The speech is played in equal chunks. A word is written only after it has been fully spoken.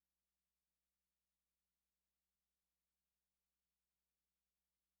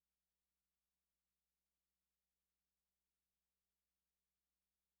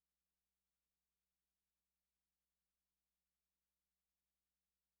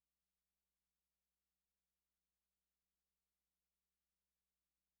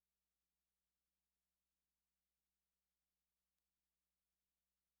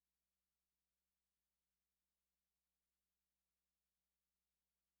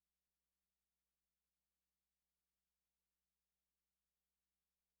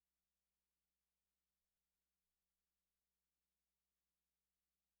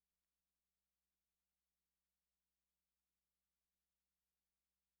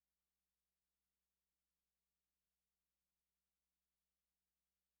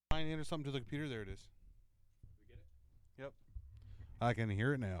sign in or something to the computer? There it is. We get it? Yep. I can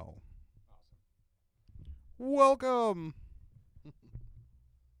hear it now. Awesome. Welcome. Take my keys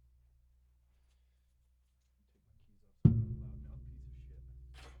off so I'm not a loudmouth piece of shit.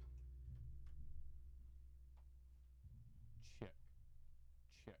 Check. Check.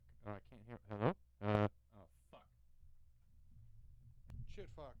 Oh, I can't hear. Hello? Oh, fuck. Shit,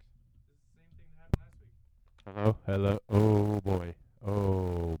 fuck. This is the same thing that happened last week. Hello? Hello? Oh, boy.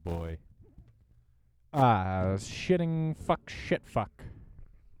 Oh, boy. Shitting fuck shit fuck.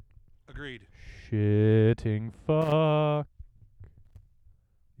 Agreed. Shitting fuck.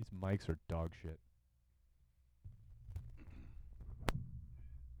 These mics are dog shit.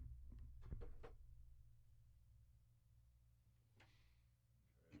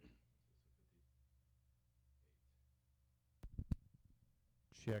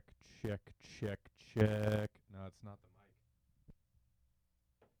 Check, check, check, check. No, it's not the mic.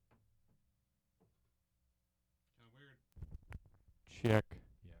 Kind of weird. Check.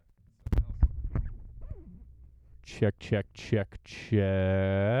 Yeah, something else. Check, check, check,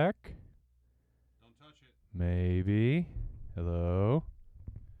 check. Don't touch it. Maybe. Hello.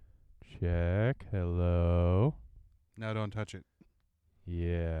 Check. Hello. No, don't touch it.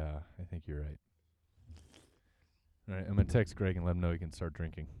 Yeah, I think you're right. All right, I'm going to text Greg and let him know he can start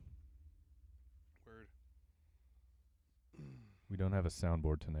drinking. Word. We don't have a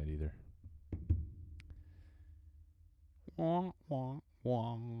soundboard tonight either. Wah, wah,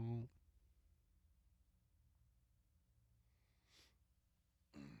 wah.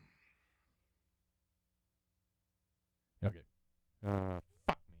 Okay. Fuck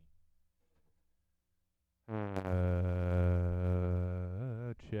me.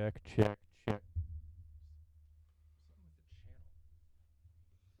 Check, check, check.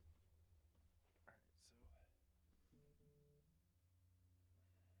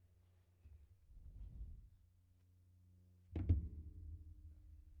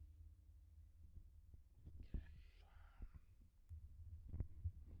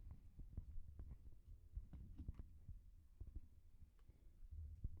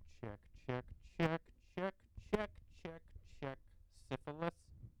 Something with the channel. Check, check, check, check, check, check, check. Syphilis.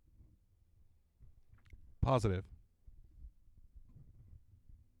 Positive.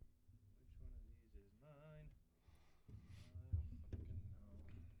 Which one of these is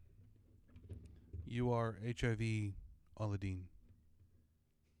mine? I don't fucking know. You are HIV Aladdin.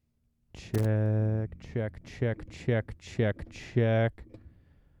 Check, check, check, check, check, check.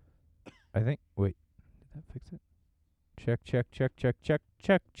 I think. Wait, did that fix it? Check, check, check, check, check,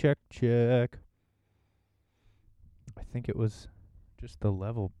 check, check, check. I think it was just the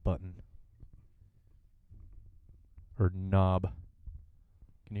level button. Or knob.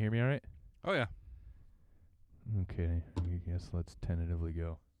 Can you hear me all right? Oh, yeah. Okay, I guess let's tentatively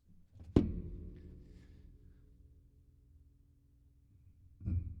go.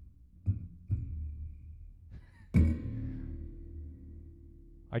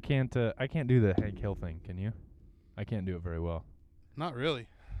 I can't do the Hank Hill thing, can you? I can't do it very well. Not really.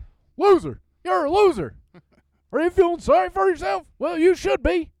 Loser! You're a loser! Are you feeling sorry for yourself? Well, you should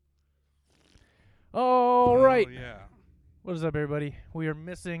be. All right. Oh, yeah. What is up, everybody? We are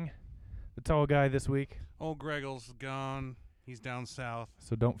missing the tall guy this week, Old Greggle's gone. He's down south.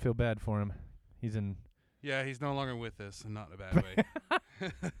 so don't feel bad for him. He's in... Yeah, he's no longer with us, and not in a bad way.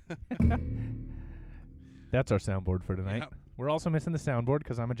 That's our soundboard for tonight. Yep. We're also missing the soundboard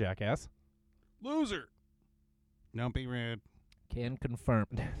because I'm a jackass. Loser. Don't be rude. Can confirm.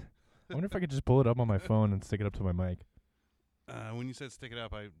 I wonder if I could just pull it up on my phone and stick it up to my mic. When you said stick it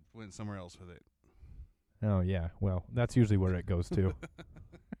up, I went somewhere else with it. Oh, yeah. Well, that's usually where it goes to.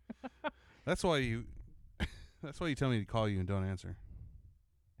 That's why you tell me to call you and don't answer.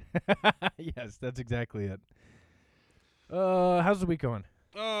 Yes, that's exactly it. How's the week going?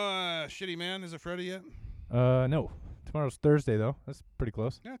 Shitty, man. Is it Friday yet? No. Tomorrow's Thursday, though. That's pretty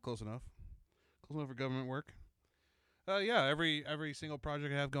close. Yeah, close enough. Close enough for government work. Yeah, every single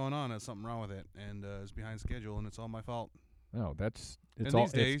project I have going on has something wrong with it, and is behind schedule, and it's all my fault. Oh, that's... And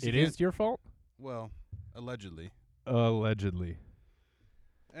these days, it you is your fault? Well, allegedly. Allegedly.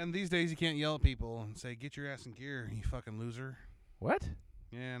 And these days, you can't yell at people and say, "Get your ass in gear, you fucking loser." What?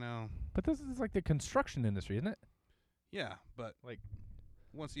 Yeah, no. But this is like the construction industry, isn't it? Yeah, but Like,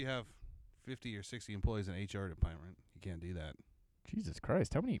 once you have 50 or 60 employees in HR department, you can't do that. Jesus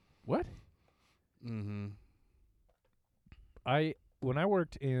Christ. How many... What? Mm-hmm. When I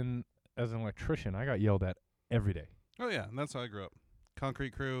worked as an electrician, I got yelled at every day. Oh, yeah, that's how I grew up.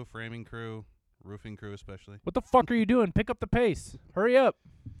 Concrete crew, framing crew, roofing crew especially. What the fuck are you doing? Pick up the pace. Hurry up.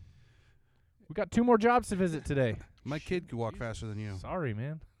 We got 2 more jobs to visit today. My kid could walk faster than you. Sorry,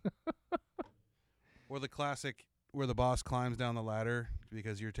 man. Or the classic where the boss climbs down the ladder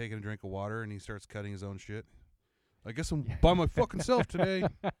because you're taking a drink of water and he starts cutting his own shit. I guess I'm by my fucking self today.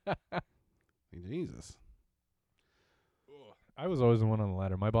 Jesus. I was always the one on the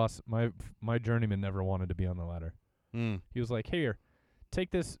ladder. My boss, my journeyman never wanted to be on the ladder. Mm. He was like, "Here,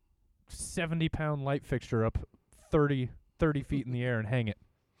 take this 70-pound light fixture up 30 feet in the air and hang it."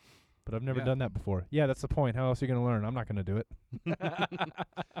 But I've never done that before. Yeah, that's the point. How else are you going to learn? I'm not going to do it.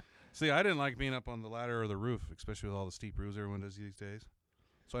 See, I didn't like being up on the ladder or the roof, especially with all the steep roofs everyone does these days.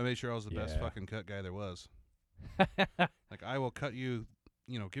 So I made sure I was the best fucking cut guy there was. Like, I will cut you,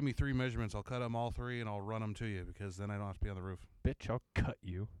 give me 3 measurements. I'll cut them all 3 and I'll run them to you because then I don't have to be on the roof. Bitch, I'll cut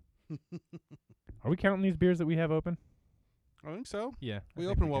you. Are we counting these beers that we have open? I think so. Yeah. We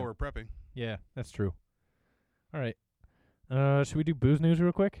open while we're prepping. Yeah, that's true. All right. Should we do booze news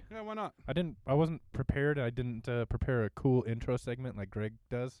real quick? Yeah, why not? I wasn't prepared. I didn't prepare a cool intro segment like Greg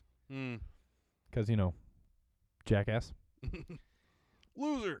does. Because, jackass.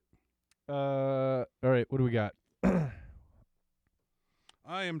 Loser. All right, what do we got?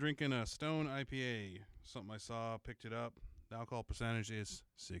 I am drinking a Stone IPA. Something I saw, picked it up. The alcohol percentage is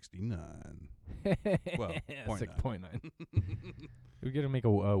 69. Well, 6.9. We got to make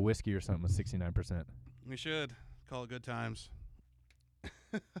a whiskey or something with 69%. We should. Call it good times.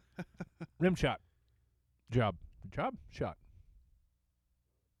 Rim shot. Job. Shot.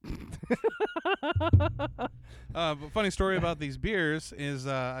 But funny story about these beers is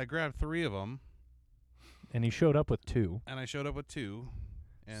I grabbed 3 of them. And he showed up with 2. And I showed up with 2.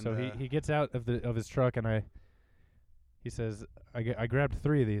 And so he gets out of his truck and he says, I grabbed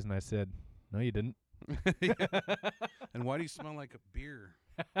 3 of these, and I said, no, you didn't. And why do you smell like a beer?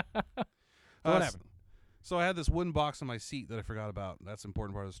 What happened? So I had this wooden box on my seat that I forgot about. That's the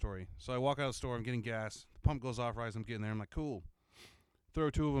important part of the story. So I walk out of the store. I'm getting gas. The pump goes off right as I'm getting there. I'm like, cool. Throw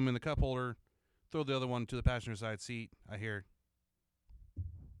 2 of them in the cup holder. Throw the other one to the passenger side seat. I hear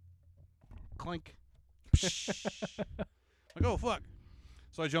clink. Like, oh, fuck.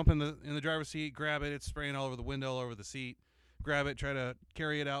 So I jump in the driver's seat, grab it. It's spraying all over the window, all over the seat. Grab it, try to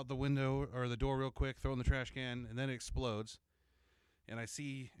carry it out the window or the door real quick, throw it in the trash can, and then it explodes. And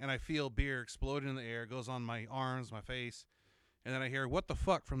I feel beer exploding in the air, goes on my arms, my face, and then I hear, what the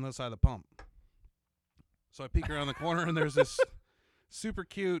fuck, from the other side of the pump. So I peek around the corner, and there's this super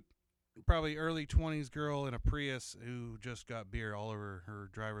cute, probably early 20s girl in a Prius who just got beer all over her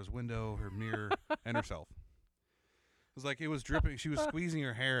driver's window, her mirror, and herself. It was like it was dripping. She was squeezing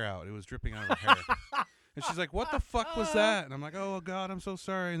her hair out. It was dripping out of her hair. And she's like, what the fuck was that? And I'm like, oh, God, I'm so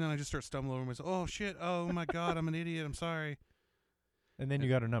sorry. And then I just start stumbling over myself. Oh, shit. Oh, my God, I'm an idiot. I'm sorry. And then you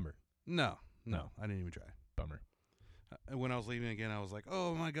got her number. No. I didn't even try. Bummer. When I was leaving again, I was like,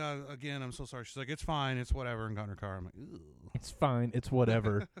 oh, my God, again, I'm so sorry. She's like, it's fine. It's whatever. And got in her car. I'm like, ooh. It's fine. It's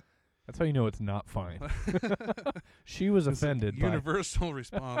whatever. That's how you know it's not fine. She was offended. Universal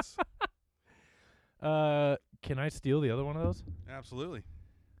response. Can I steal the other one of those? Absolutely.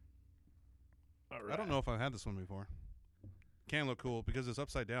 All right. I don't know if I've had this one before. Can look cool because it's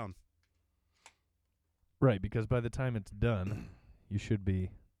upside down. Right, because by the time it's done, you should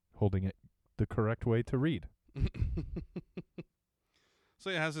be holding it the correct way to read. So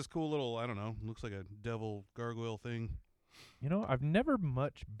it has this cool little, I don't know, looks like a devil gargoyle thing. I've never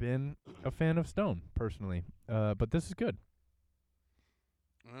much been a fan of Stone, personally, but this is good.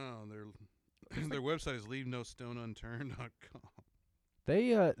 Oh, their website is leavenostoneUnturned.com.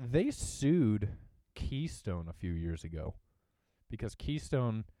 They sued Keystone a few years ago because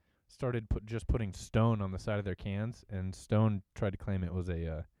Keystone started putting Stone on the side of their cans, and Stone tried to claim it was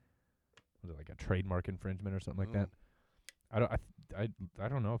was it like a trademark infringement or something like that. I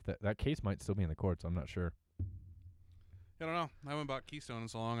don't know if that case might still be in the courts. I'm not sure. I don't know. I haven't bought Keystone in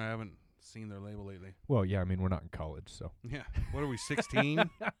so long. I haven't seen their label lately. Well, yeah, I mean, we're not in college, so. Yeah. What are we, 16?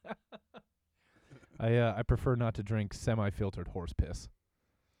 I prefer not to drink semi-filtered horse piss.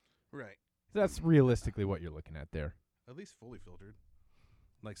 Right. That's realistically what you're looking at there. At least fully filtered.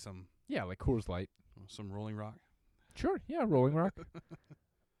 Like some... Yeah, like Coors Light. Some Rolling Rock. Sure, yeah, Rolling Rock.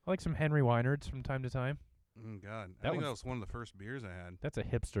 I like some Henry Weinards from time to time. God. I think that was one of the first beers I had. That's a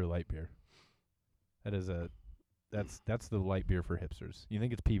hipster light beer. That's the light beer for hipsters. You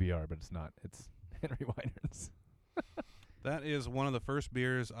think it's PBR, but it's not. It's Henry Weinards. That is one of the first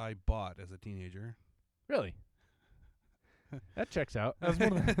beers I bought as a teenager. Really? That checks out. That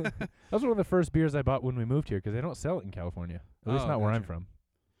was one of the first beers I bought when we moved here because they don't sell it in California. At least not where I'm from.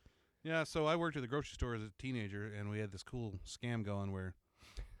 Yeah, so I worked at the grocery store as a teenager, and we had this cool scam going where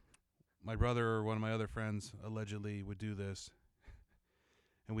my brother or one of my other friends allegedly would do this,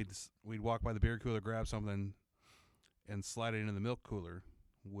 and we'd walk by the beer cooler, grab something, and slide it into the milk cooler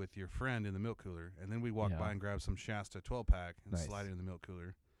with your friend in the milk cooler, and then we walk Yeah. by and grab some Shasta 12-pack and Nice. slide it in the milk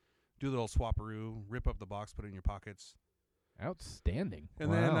cooler. Do the little swapperoo, rip up the box, put it in your pockets, Outstanding.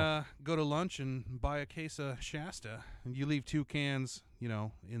 and Wow. then go to lunch and buy a case of Shasta. And you leave 2 cans, in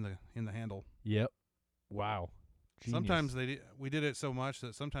the handle. Yep. Wow. Genius. Sometimes we did it so much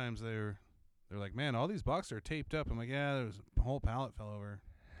that sometimes they're like, man, all these boxes are taped up. I'm like, yeah, there was a whole pallet fell over.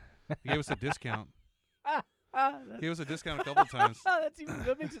 He gave us a discount. He gave us a discount a couple times.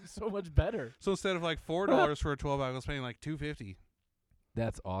 That makes it so much better. So instead of like $4 for a 12-pack, I was paying like $2.50.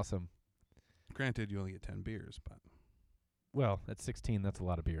 That's awesome. Granted, you only get 10 beers, but Well, at 16, that's a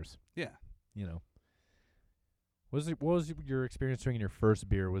lot of beers. yeah. What was your experience drinking your first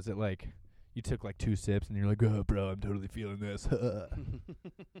beer? Was it like you took like 2 sips and you're like, oh, bro, I'm totally feeling this?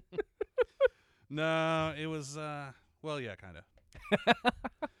 No, it was well, yeah, kind of.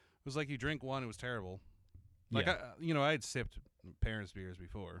 It was like you drink one, it was terrible. Like yeah. I had sipped parents' beers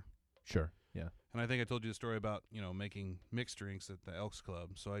before, Sure. Yeah. and I think I told you the story about making mixed drinks at the Elks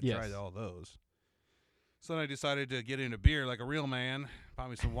Club. So I Yes. tried all those. So then I decided to get into beer like a real man. Bought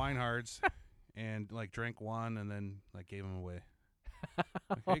me some Weinhards, and like drank one, and then like gave them away.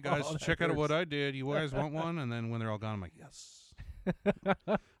 Like, hey guys, Oh, that check out hurts. what I did. You guys want one? And then when they're all gone, I'm like, yes.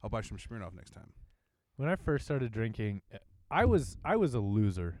 I'll buy some Smirnoff next time. When I first started drinking, I was a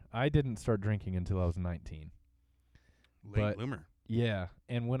loser. I didn't start drinking until I was 19. Late But- bloomer. Yeah,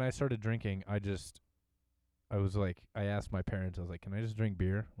 and when I started drinking, I was like, I asked my parents, I was like, can I just drink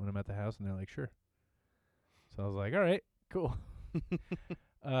beer when I'm at the house? And they're like, sure. So I was like, all right, cool.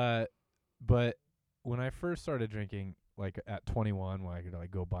 But when I first started drinking, like at 21, when I could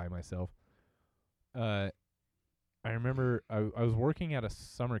like go buy myself, I remember I was working at a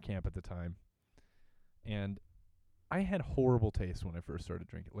summer camp at the time, and I had horrible taste when I first started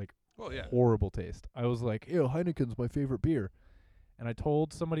drinking, like Well, yeah. horrible taste. I was like, ew, Heineken's my favorite beer. And I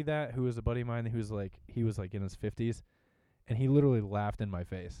told somebody that who was a buddy of mine who was like, he was like in his 50s, and he literally laughed in my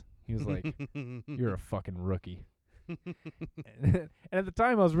face. He was like, you're a fucking rookie. And at the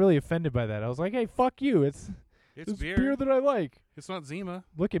time, I was really offended by that. I was like, hey, fuck you. It's beer that I like. It's not Zima.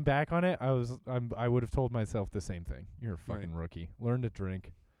 Looking back on it, I would have told myself the same thing. You're a fucking rookie. Learn to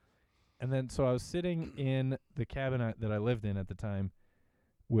drink. And then so I was sitting in the cabin that I lived in at the time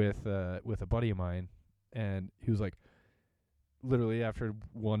with a buddy of mine, and he was like, literally after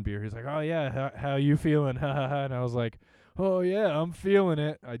one beer, he's like, oh yeah, how you feeling? Ha ha ha. And I was like, oh yeah, I'm feeling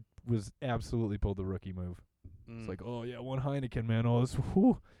it. I was absolutely pulled the rookie move. It's like, oh yeah, one Heineken, man.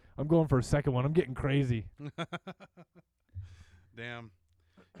 Oh, I'm going for a second one. I'm getting crazy. Damn.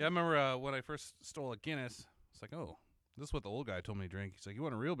 Yeah, I remember when I first stole a Guinness. It's like, oh, this is what the old guy told me to drink. He's like, you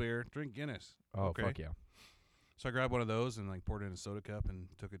want a real beer? Drink Guinness. Oh, Okay. fuck yeah. So I grabbed one of those and like poured it in a soda cup and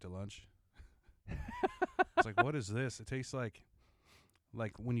took it to lunch. It's like, what is this? It tastes like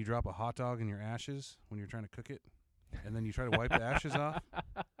when you drop a hot dog in your ashes when you're trying to cook it, and then you try to wipe the ashes off.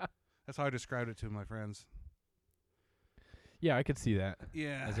 That's how I described it to my friends. Yeah, I could see that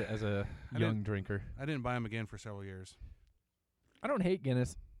Yeah. as a I young didn't- drinker. I didn't buy them again for several years. I don't hate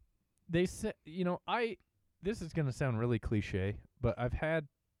Guinness. They say, this is going to sound really cliche, but I've had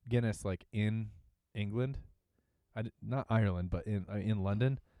Guinness like in England, not Ireland, but in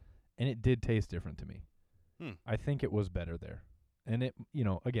London, and it did taste different to me. I think it was better there. And it,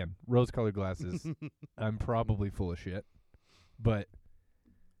 again, rose-colored glasses, I'm probably full of shit, but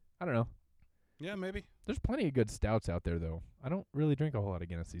I don't know. Yeah, maybe. There's plenty of good stouts out there, though. I don't really drink a whole lot of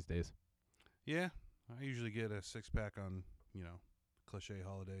Guinness these days. Yeah. I usually get a 6-pack on, cliche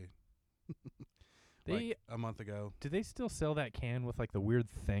holiday. Like a month ago. Do they still sell that can with like the weird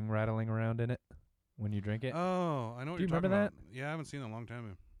thing rattling around in it when you drink it? Oh, I know what Do you you're talking remember about. Yeah, I haven't seen it in a long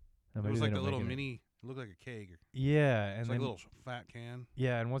time. Oh, It maybe was they like the don't little make it mini. It looked like a keg. Yeah, It's and like then a little fat can.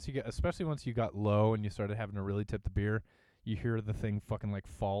 yeah, and especially once you got low and you started having to really tip the beer, you hear the thing fucking like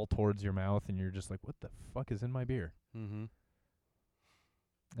fall towards your mouth, and you're just like, "What the fuck is in my beer?" Mm-hmm.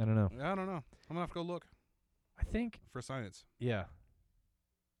 I don't know. I don't know. I'm gonna have to go look I think for science. yeah.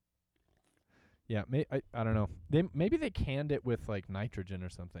 Yeah, I don't know. Maybe they canned it with like nitrogen or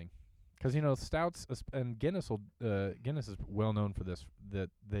something, because stouts and Guinness is well known for this, that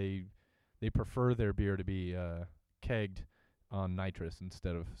they prefer their beer to be kegged on nitrous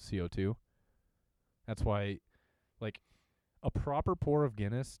instead of CO2. That's why, like, a proper pour of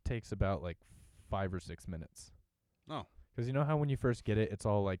Guinness takes about like 5 or 6 minutes. Oh. Because you know how when you first get it, it's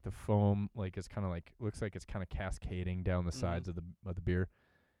all like the foam, like it's kind of like looks like it's kind of cascading down the sides of the beer.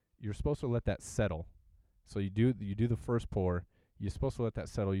 You're supposed to let that settle. So you do the first pour. You're supposed to let that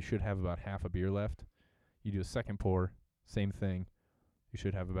settle. You should have about half a beer left. You do a second pour, same thing. You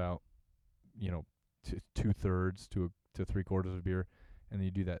should have about 2/3 to 3/4 of beer, and then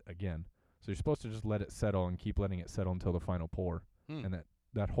you do that again. So you're supposed to just let it settle and keep letting it settle until the final pour, and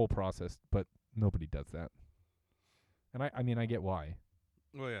that whole process. But nobody does that. And I mean, I get why.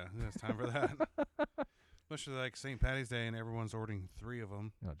 Well, yeah, it's time for that. Especially like St. Patty's Day and everyone's ordering 3 of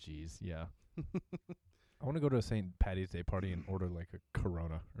them. Oh, jeez, yeah. I want to go to a St. Patty's Day party and order like a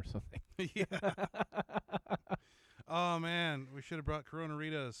Corona or something. Yeah. Oh, man. We should have brought Corona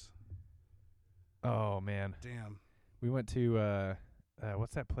Ritas. Oh, man. Damn. We went to,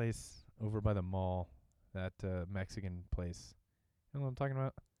 what's that place over by the mall? That Mexican place. You know what I'm talking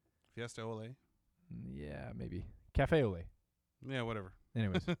about? Fiesta Ole? Yeah, maybe. Cafe Ole. Yeah, whatever.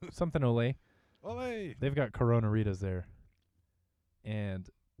 Anyways, something Ole. Ole! They've got Corona Ritas there. And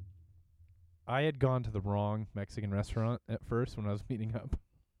I had gone to the wrong Mexican restaurant at first when I was meeting up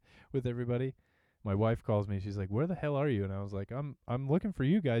with everybody. My wife calls me. She's like, "Where the hell are you?" And I was like, I'm looking for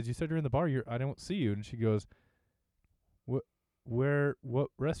you guys. You said you're in the bar. I don't see you." And she goes, what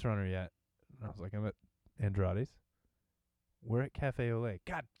restaurant are you at?" And I was like, "I'm at Andrade's." "We're at Cafe Ole."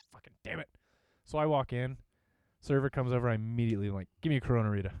 God fucking damn it. So I walk in. Server comes over. I immediately am like, "Give me a Corona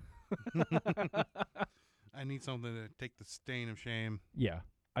Rita." I need something to take the stain of shame. Yeah.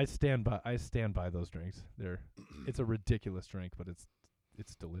 I stand by those drinks. It's a ridiculous drink, but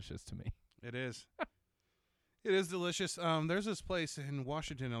it's delicious to me. It is. It is delicious. There's this place in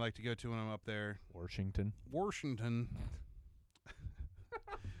Washington I like to go to when I'm up there. Washington.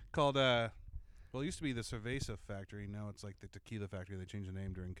 Called well, it used to be the Cerveza Factory. Now it's like the Tequila Factory. They changed the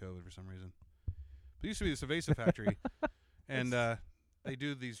name during COVID for some reason. But it used to be the Cerveza Factory, and they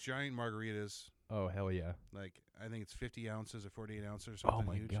do these giant margaritas. Oh, hell yeah. Like, I think it's 50 ounces or 48 ounces or something. Oh,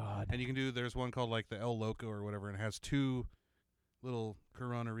 my huge. God. And you can do, there's one called like the El Loco or whatever, and it has 2 little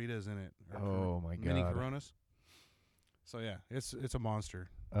Corona Ritas in it. Oh, my God. Mini Coronas. So, yeah, it's a monster.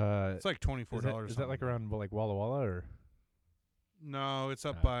 It's like $24. Is that like around like Walla Walla or? No, it's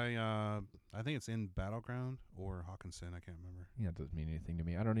up by, I think it's in Battleground or Hawkinson. I can't remember. Yeah, it doesn't mean anything to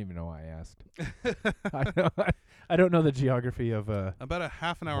me. I don't even know why I asked. I don't know the geography of. About a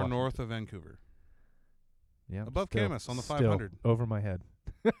half an hour Washington. north of Vancouver. Yeah, Above Camas on the still 500. Over my head.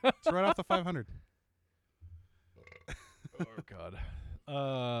 It's right off the 500. Oh,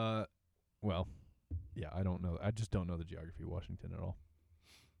 God. Well, yeah, I don't know. I just don't know the geography of Washington at all.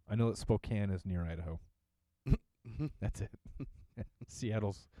 I know that Spokane is near Idaho. That's it.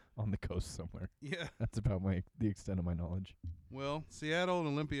 Seattle's on the coast somewhere. Yeah. That's about the extent of my knowledge. Well, Seattle and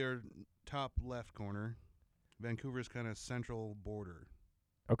Olympia are top left corner. Vancouver's kind of central border.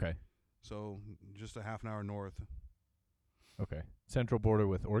 Okay. So just a half an hour north. Okay. Central border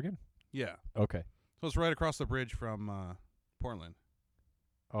with Oregon? Yeah. Okay. So it's right across the bridge from Portland.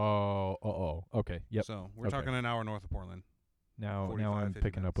 Oh. Okay. Yep. So we're talking an hour north of Portland. Now 45, I'm 50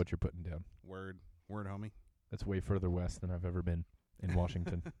 picking minutes. up what you're putting down. Word, homie. That's way further west than I've ever been in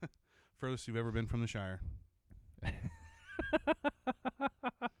Washington. Furthest you've ever been from the Shire. I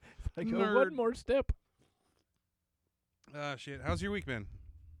go Nerd. one more step. Shit. How's your week been?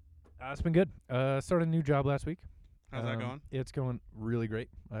 It's been good. Started a new job last week. How's that going? It's going really great.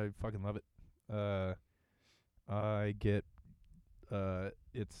 I fucking love it. I get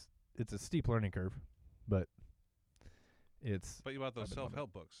it's a steep learning curve, but it's. But you bought those I've been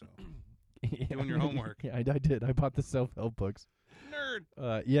self-help books, so Yeah, doing your homework. Yeah, I did. I bought the self-help books.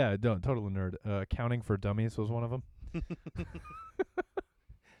 Nerd. Yeah, total nerd. Accounting for Dummies was one of them.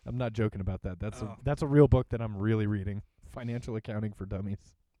 I'm not joking about that. That's a real book that I'm really reading. Financial Accounting for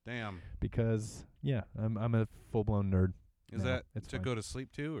Dummies. Damn. Because I'm a full-blown nerd. Is No, that it's to fine. go to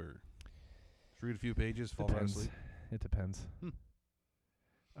sleep too, or just read a few pages, fall right Depends. asleep? It depends.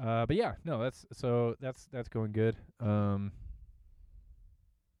 But yeah, no, that's going good.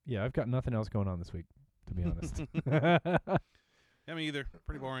 Yeah, I've got nothing else going on this week, to be honest. Yeah, me either.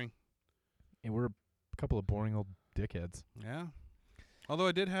 Pretty boring. And we're a couple of boring old dickheads. Yeah. Although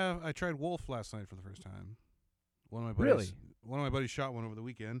I tried wolf last night for the first time. One of my buddies. Really? One of my buddies shot one over the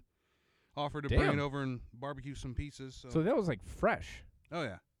weekend. Offered to bring Damn. it over and barbecue some pieces. So that was like fresh. Oh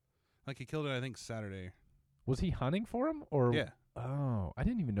yeah, like he killed it. I think Saturday. Was he hunting for him or? Yeah. Oh, I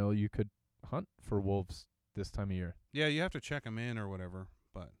didn't even know you could hunt for wolves this time of year. Yeah, you have to check them in or whatever.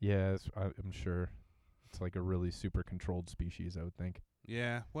 But Yeah, I'm sure it's like a really super controlled species, I would think.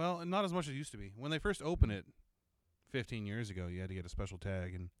 yeah, well, not as much as it used to be. When they first opened it 15 years ago, you had to get a special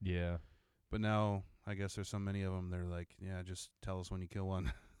tag, and Yeah. but now I guess there's so many of them. They're like, yeah, just tell us when you kill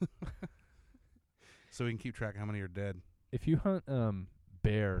one, so we can keep track of how many are dead. If you hunt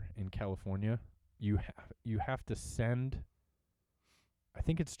bear in California, you have to send, I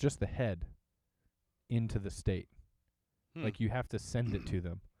think it's just the head, into the state. Like you have to send it to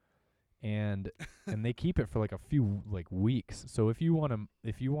them, and they keep it for like a few like weeks. So if you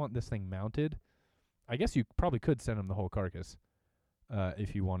want this thing mounted, I guess you probably could send them the whole carcass,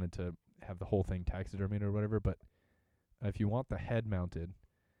 if you wanted to have the whole thing taxidermied or whatever. But if you want the head mounted,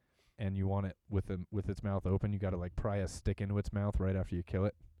 and you want it with its mouth open, you got to like pry a stick into its mouth right after you kill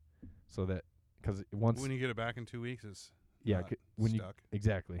it, so that because once when you get it back in 2 weeks, it's yeah, when stuck.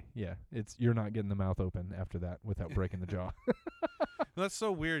 Exactly, yeah, you're not getting the mouth open after that without breaking the jaw. That's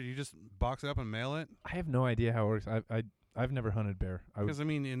so weird. You just box it up and mail it. I have no idea how it works. I've never hunted bear. Because I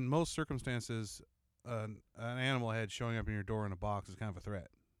mean, in most circumstances, an animal head showing up in your door in a box is kind of a threat.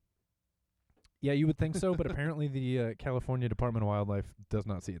 Yeah, you would think so, but apparently the California Department of Wildlife does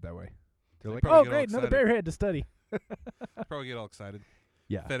not see it that way. They're like, probably oh, get all great, another excited. bear head to study. Probably get all excited.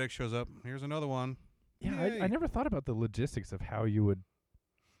 Yeah. FedEx shows up. Here's another one. Yeah, Yay. I never thought about the logistics of how you would,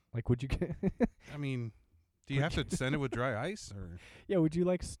 like, would you get... I mean, do you have to send it with dry ice? Or Yeah, would you,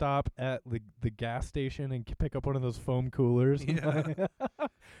 like, stop at the gas station and pick up one of those foam coolers? Yeah.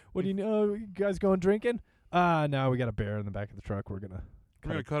 What do you know? You guys going drinking? No, we got a bear in the back of the truck. We're going to...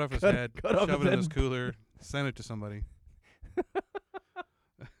 We're going to cut off his head, cut off shove his it in this head. cooler, send it to somebody.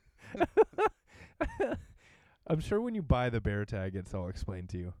 I'm sure when you buy the bear tag, it's all explained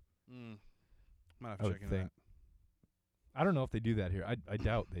to you. Might have I to would check into think. that. I don't know if they do that here. I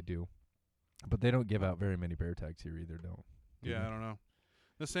doubt they do. But they don't give out very many bear tags here either, do Yeah, they? I don't know.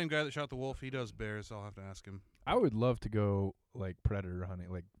 The same guy that shot the wolf, he does bears. I'll have to ask him. I would love to go, like, predator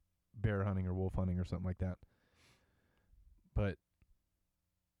hunting, like bear hunting or wolf hunting or something like that. But,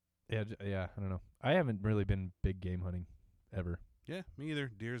 yeah, I don't know. I haven't really been big game hunting ever. Yeah, me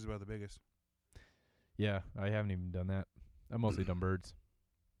either. Deer's about the biggest. Yeah, I haven't even done that. I've mostly done birds.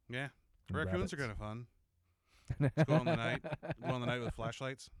 Yeah. and Raccoons are kind of fun. Let's go on the night. Go on the night with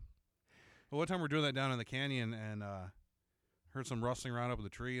flashlights. Well, one time we're doing that down in the canyon and heard some rustling around up in the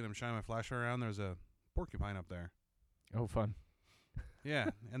tree, and I'm shining my flashlight around. There's a porcupine up there. Oh, fun.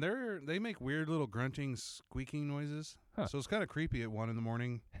 Yeah, and they make weird little grunting, squeaking noises. Huh. So it's kind of creepy at 1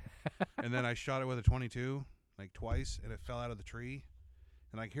 a.m. And then I shot it with a .22, like twice, and it fell out of the tree.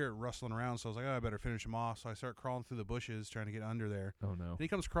 And I hear it rustling around, so I was like, oh, I better finish him off. So I start crawling through the bushes, trying to get under there. Oh, no. And he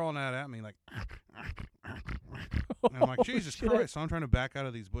comes crawling out at me like, and I'm like, Jesus Christ. So I'm trying to back out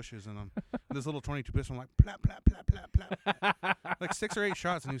of these bushes, and I'm this little .22 pistol. I'm like, plap, plap, plap, plap, plap. Like 6 or 8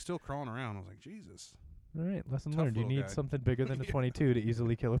 shots, and he's still crawling around. I was like, Jesus. All right, lesson Tough learned. You little need guy. something bigger than a 22 to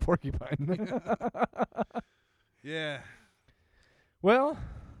easily kill a porcupine. Yeah. Well,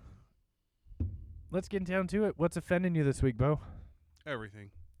 let's get down to it. What's offending you this week, Bo? Everything.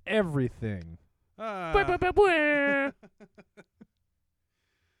 Everything. The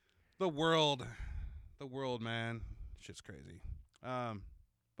world. The world, man. Shit's crazy. But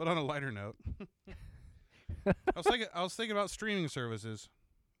on a lighter note, I was thinking about streaming services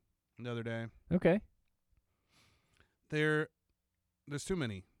the other day. Okay. There's too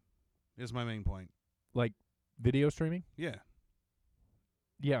many, is my main point. Like video streaming? Yeah.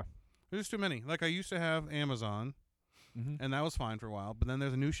 Yeah. There's too many. Like I used to have Amazon, Mm-hmm. and that was fine for a while, but then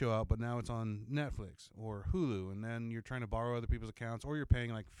there's a new show out, but now it's on Netflix or Hulu, and then you're trying to borrow other people's accounts, or you're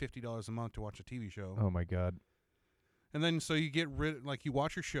paying like $50 a month to watch a TV show. Oh my God. And then so you get rid, like you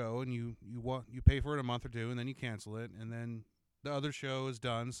watch your show and you pay for it a month or two, and then you cancel it, and then the other show is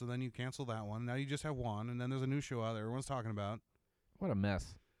done, so then you cancel that one. Now you just have one, and then there's a new show out there everyone's talking about. What a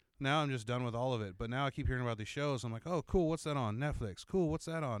mess. Now I'm just done with all of it, but now I keep hearing about these shows. I'm like, oh, cool, what's that on? Netflix. Cool, what's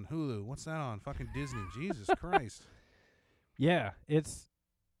that on? Hulu. What's that on? Fucking Disney. Jesus Christ. Yeah, it's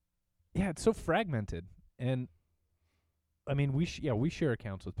so fragmented, and I mean we share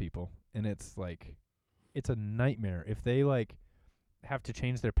accounts with people, and it's like it's a nightmare if they like have to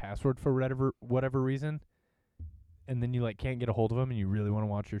change their password for whatever reason, and then you like can't get a hold of them, and you really want to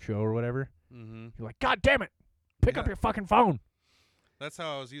watch your show or whatever. Mm-hmm. You're like, God damn it, pick up your fucking phone. That's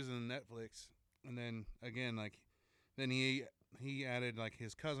how I was using Netflix, and then again, like, then he added like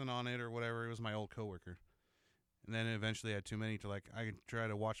his cousin on it or whatever. It was my old coworker. And then eventually I had too many to like, I could try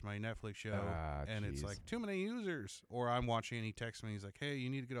to watch my Netflix show, and it's like too many users. Or I'm watching and he texts me, he's like, hey, you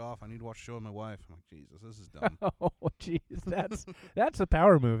need to get off. I need to watch a show with my wife. I'm like, Jesus, this is dumb. Oh, jeez, that's a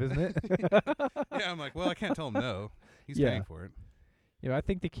power move, isn't it? Yeah, I'm like, well, I can't tell him no. He's Yeah. paying for it. You know, I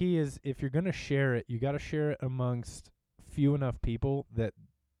think the key is if you're gonna share it, you got to share it amongst few enough people that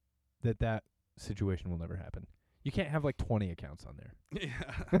situation will never happen. You can't have like 20 accounts on there.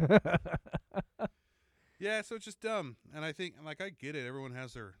 Yeah. Yeah, so it's just dumb. And I think, like, I get it. Everyone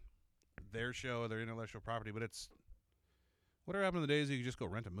has their show, their intellectual property, but it's whatever happened to the days you could just go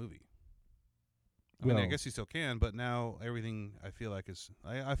rent a movie. I mean, I guess you still can, but now everything I feel like is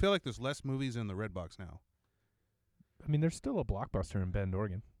I feel like there's less movies in the Redbox now. I mean, there's still a Blockbuster in Bend,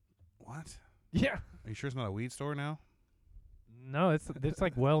 Oregon. What? Yeah. Are you sure it's not a weed store now? No, it's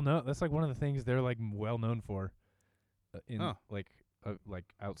like well known. That's like one of the things they're like well known for, in like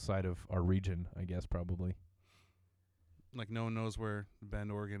outside of our region, I guess probably. Like no one knows where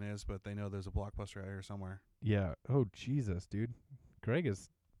Bend, Oregon is, but they know there's a Blockbuster out here somewhere. Yeah. Oh Jesus, dude. Greg is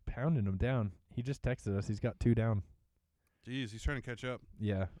pounding them down. He just texted us. He's got 2 down. Jeez, he's trying to catch up.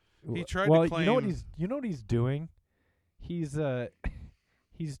 Yeah. He tried well, to claim. you know what he's doing? He's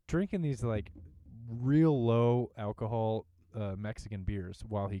he's drinking these like real low alcohol Mexican beers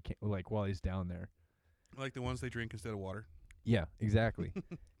while he's down there. Like the ones they drink instead of water. Yeah, exactly.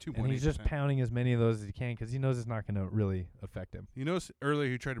 2.8%. And he's just pounding as many of those as he can because he knows it's not going to really affect him. You notice earlier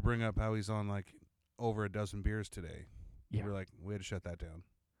he tried to bring up how he's on like over a dozen beers today. Yeah. We're like, we had to shut that down.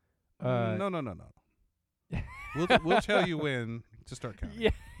 No. We'll tell you when to start counting. Yeah,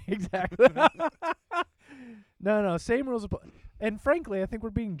 exactly. No, same rules apply. And frankly, I think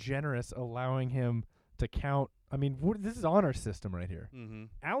we're being generous allowing him to count. I mean, this is honor system right here. Mm-hmm.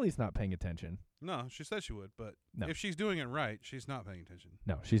 Allie's not paying attention. No, she said she would, but No. if she's doing it right, she's not paying attention.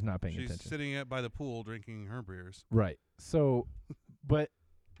 No, she's not paying She's attention. sitting by the pool drinking her beers. Right. So, but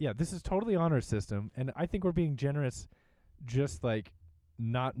yeah, this is totally honor system, and I think we're being generous, just like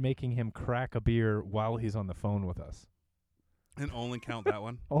not making him crack a beer while he's on the phone with us. And only count that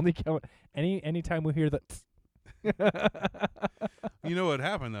one. Only count anytime we hear the. You know what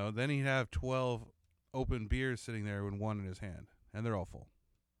happened though? Then he'd have 12 open beers sitting there with one in his hand, and they're all full.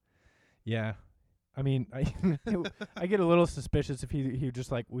 Yeah, I mean, I get a little suspicious if he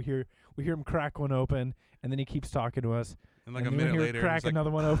just like we hear him crack one open, and then he keeps talking to us, and like and a then we minute hear later, crack he's like,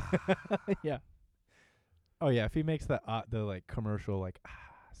 another one open. Yeah. Oh yeah, if he makes the like commercial like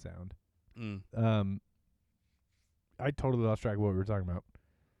sound, I totally lost track of what we were talking about.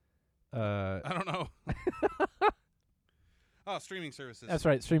 I don't know. Oh, streaming services. That's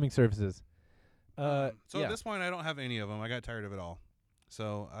right, streaming services. So yeah. at this point, I don't have any of them. I got tired of it all.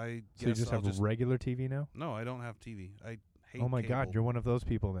 So I So guess you just I'll have regular TV now? No, I don't have TV. I hate Oh my cable. God, you're one of those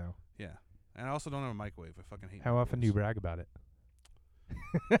people now. Yeah. And I also don't have a microwave. I fucking hate How often do you microwaves. brag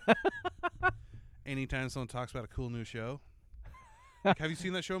about it? Anytime someone talks about a cool new show. Like, have you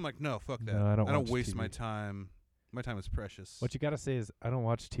seen that show? I'm like, no, fuck that. No, I don't watch waste TV. my time. My time is precious. What you got to say is, I don't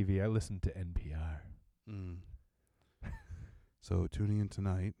watch TV. I listen to NPR. So tuning in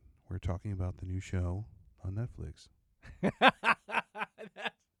tonight, we're talking about the new show on Netflix.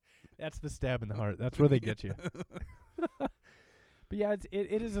 That's the stab in the heart. That's where they get you. But yeah,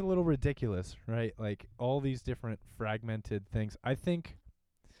 it is a little ridiculous, right? Like all these different fragmented things. I think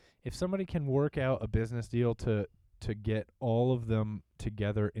if somebody can work out a business deal to get all of them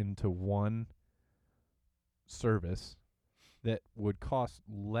together into one service that would cost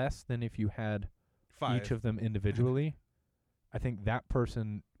less than if you had 5. each of them individually, I think that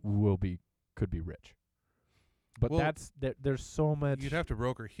person could be rich. But Well, there's so much. You'd have to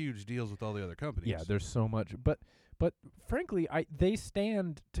broker huge deals with all the other companies. Yeah, there's so much. But frankly, they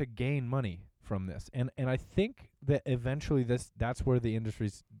stand to gain money from this, and I think that eventually that's where the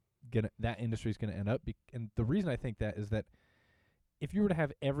industry's gonna end up. And the reason I think that is that if you were to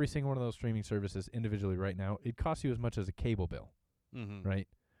have every single one of those streaming services individually right now, it'd cost you as much as a cable bill, right?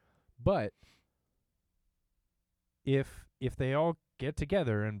 But if they all get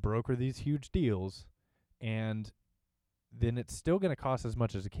together and broker these huge deals, and then it's still going to cost as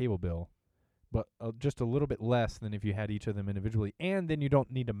much as a cable bill, but just a little bit less than if you had each of them individually, and then you don't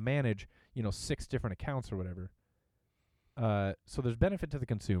need to manage 6 different accounts or whatever. So there's benefit to the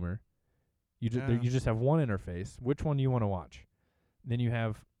consumer. You just have one interface. Which one do you want to watch? Then you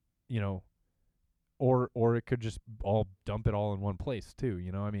have, or it could just all dump it all in one place too.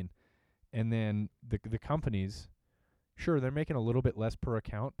 I mean, and then the companies, sure, they're making a little bit less per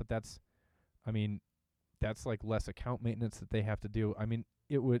account, but that's like less account maintenance that they have to do. I mean,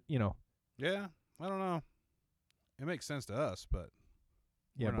 it would, Yeah, I don't know. It makes sense to us, but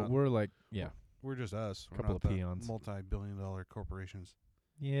we're like, we're just us. We're couple not of the peons. multi-billion-dollar corporations.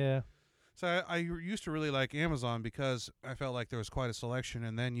 Yeah. So I used to really like Amazon because I felt like there was quite a selection,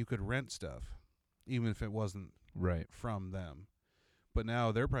 and then you could rent stuff, even if it wasn't right from them. But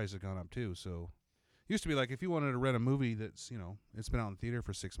now their price has gone up too. So it used to be like if you wanted to rent a movie that's it's been out in theater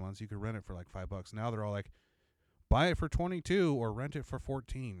for 6 months, you could rent it for like $5. Now they're all like, buy it for $22 or rent it for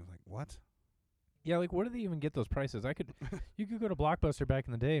 $14. Like what? Yeah, like where do they even get those prices? You could go to Blockbuster back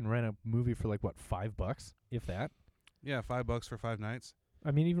in the day and rent a movie for like what, $5, if that. Yeah, $5 for 5 nights. I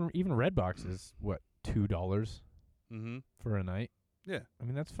mean, even Redbox is what, $2 for a night. Yeah, I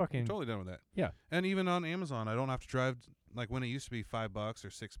mean that's fucking I'm totally done with that. Yeah, and even on Amazon, I don't have to drive like when it used to be $5 or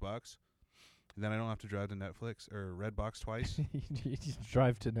 $6. Then I don't have to drive to Netflix or Redbox twice. You just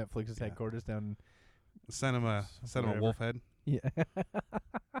drive to Netflix's Yeah. headquarters down. Send him a Wherever. wolf head. Yeah.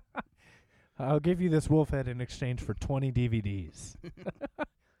 I'll give you this wolf head in exchange for 20 DVDs.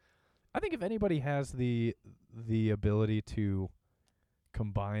 I think if anybody has the ability to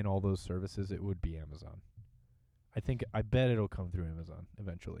combine all those services, it would be Amazon. I bet it'll come through Amazon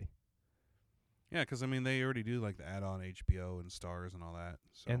eventually. Yeah, 'cause I mean they already do like the add-on HBO and Stars and all that.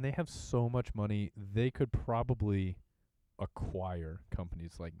 So. And they have so much money, they could probably acquire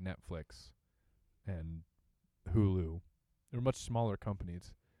companies like Netflix and Hulu. They're much smaller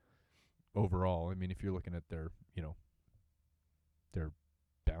companies overall. I mean, if you're looking at their, their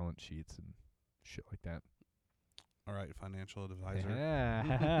balance sheets and shit like that. All right, financial advisor.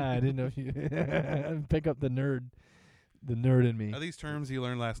 I didn't know if you pick up the nerd in me. Are these terms you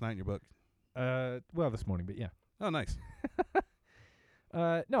learned last night in your book? Well, this morning, but yeah. Oh, nice.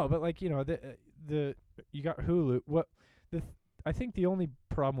 No, but like the you got Hulu. I think the only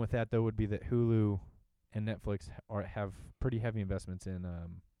problem with that though would be that Hulu and Netflix have pretty heavy investments in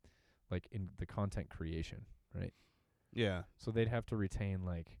like in the content creation, right? Yeah. So they'd have to retain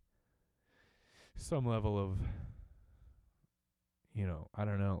like some level of, I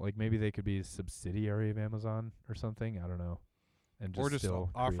don't know, like maybe they could be a subsidiary of Amazon or something. I don't know, and just Or just still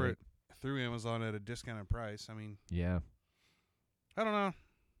offer create. it through Amazon at a discounted price. I mean, Yeah. I don't know.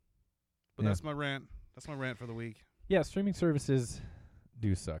 But Yeah. that's my rant. That's my rant for the week. Yeah, streaming services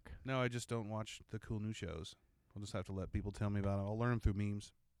do suck. No, I just don't watch the cool new shows. I'll just have to let people tell me about it. I'll learn them through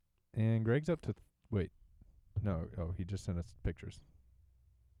memes. And Greg's up to wait. No, he just sent us pictures.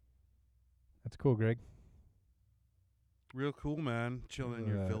 That's cool, Greg. Real cool, man. Chilling in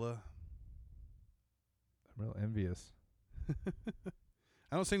your villa. I'm real envious.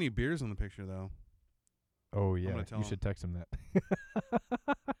 I don't see any beers in the picture, though. Oh, yeah. gonna tell You him. should text him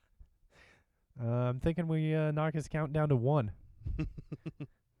that. I'm thinking we knock his count down to 1.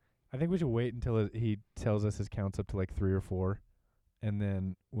 I think we should wait until he tells us his count's up to like 3 or 4. And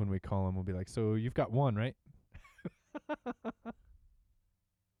then when we call him, we'll be like, so you've got 1, right?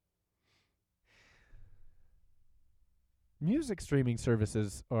 Music streaming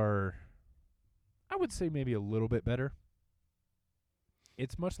services are, I would say, maybe a little bit better.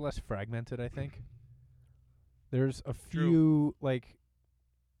 It's much less fragmented, I think. There's a few like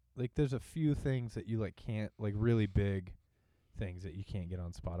there's a few things that you can't, really big things that you can't get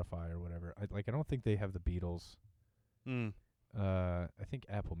on Spotify or whatever. I don't think they have the Beatles. I think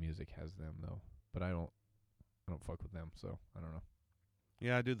Apple Music has them though, but I don't fuck with them, so I don't know.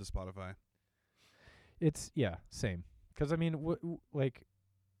 Yeah, I do the Spotify. It's same. 'Cause I mean, and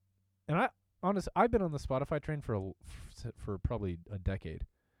I've been on the Spotify train for probably a decade,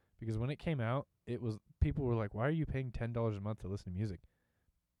 because when it came out, people were like, "Why are you paying $10 a month to listen to music?"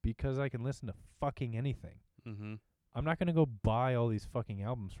 Because I can listen to fucking anything. Mm-hmm. I'm not gonna go buy all these fucking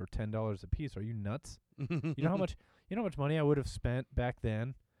albums for $10 a piece. Are you nuts? You know how much money I would have spent back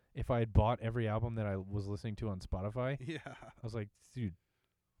then if I had bought every album that I was listening to on Spotify? Yeah. I was like, dude,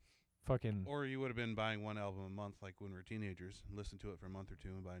 fucking. Or you would have been buying one album a month, like when we were teenagers, and listen to it for a month or two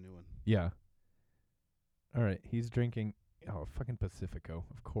and buy a new one. Yeah. All right, he's drinking. Oh, fucking Pacifico.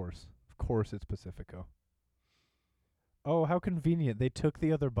 Of course it's Pacifico. Oh, how convenient. They took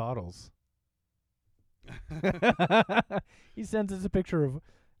the other bottles. He sends us a picture of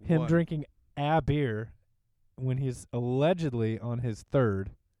him drinking a beer when he's allegedly on his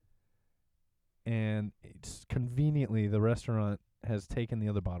 3rd. And it's conveniently, the restaurant has taken the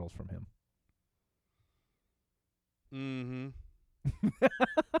other bottles from him. Mm-hmm.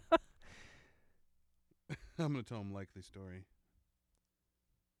 I'm going to tell him likely story.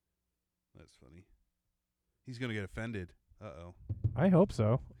 That's funny. He's going to get offended. Uh-oh. I hope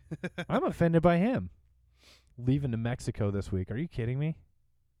so. I'm offended by him. Leaving to Mexico this week. Are you kidding me?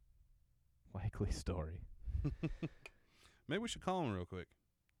 Likely story. Maybe we should call him real quick.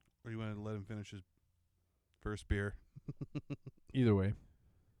 Or you want to let him finish his first beer? Either way.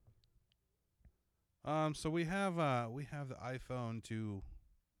 So we have the iPhone 2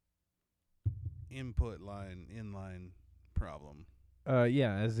 inline problem.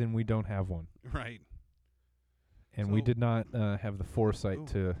 Yeah, as in we don't have one. Right. And we did not have the foresight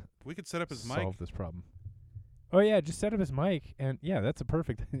to we could set up his solve mic. this problem. Oh, yeah, just set up his mic, and yeah, that's a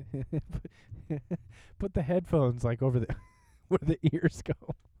perfect. Put the headphones over the where the ears go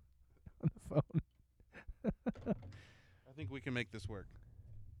on the phone. I think we can make this work.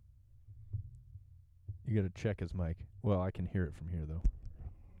 You got to check his mic. Well, I can hear it from here, though.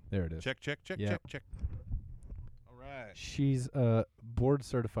 There it is. Check. Yep. All right. She's a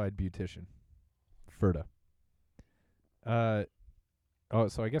board-certified beautician. Ferda. So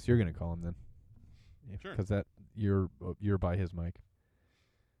I guess you're going to call him then. Sure. Because you're by his mic.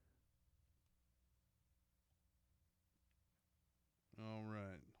 All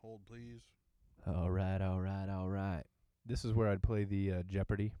right. Hold, please. All right. This is where I'd play the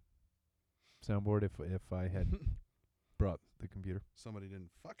Jeopardy soundboard if I had brought the computer. Somebody didn't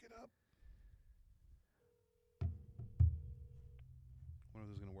fuck it up. Wonder if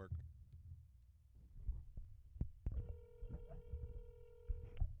this is going to work.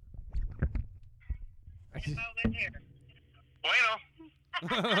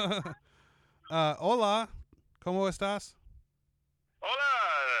 Bueno. Hola. ¿Cómo estás?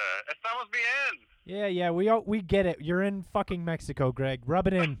 Hola. Estamos bien. Yeah, we get it. You're in fucking Mexico, Greg. Rub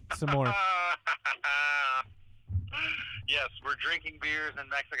it in some more. Yes, we're drinking beers in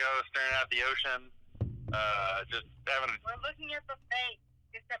Mexico, staring at the ocean. Just having. We're looking at the bay.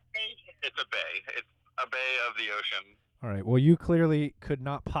 It's a bay here. It's a bay. It's a bay of the ocean. All right. Well, you clearly could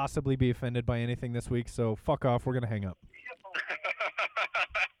not possibly be offended by anything this week, so fuck off. We're gonna hang up.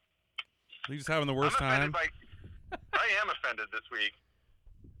 You just having the worst time? I am offended this week.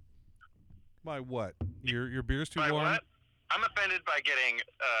 By what? Your beer's too By warm? what? I'm offended by getting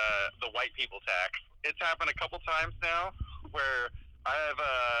the white people tax. It's happened a couple times now where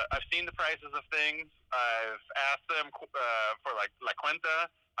I've seen the prices of things. I've asked them for like la cuenta.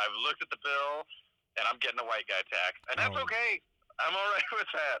 I've looked at the bill, and I'm getting a white guy tax, and that's okay. I'm all right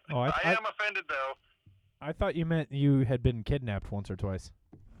with that. Oh, I am offended though. I thought you meant you had been kidnapped once or twice.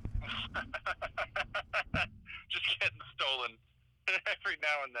 Just getting stolen every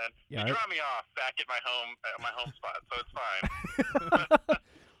now and then. Yeah, you drop me off back at my home spot, so it's fine.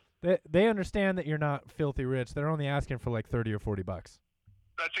 They understand that you're not filthy rich. They're only asking for like $30 or $40.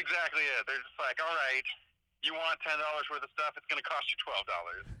 That's exactly it. They're just like, all right, you want $10 worth of stuff? It's going to cost you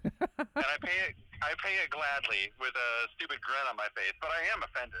 $12, and I pay it gladly with a stupid grin on my face. But I am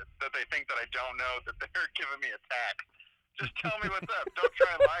offended that they think that I don't know that they're giving me a tax. Just tell me what's up. Don't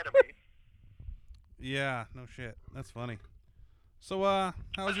try and lie to me. Yeah, no shit. That's funny. So, how's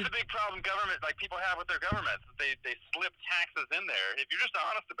That's your... the big problem government, like people have with their governments. They slip taxes in there. If you're just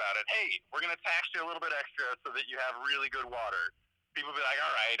honest about it, hey, we're going to tax you a little bit extra so that you have really good water. People be like,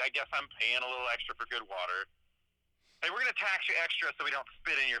 all right, I guess I'm paying a little extra for good water. Hey, we're going to tax you extra so we don't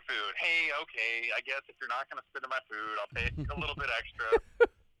spit in your food. Hey, okay, I guess if you're not going to spit in my food, I'll pay a little bit extra.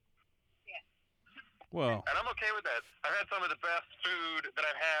 Well, And I'm okay with that. I've had some of the best food that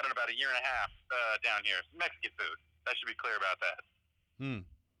I've had in about a year and a half down here. Mexican food. I should be clear about that.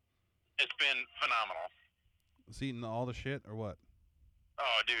 It's been phenomenal. is eating all the shit or what?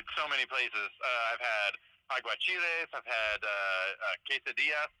 Oh, dude, so many places. I've had aguachiles. I've had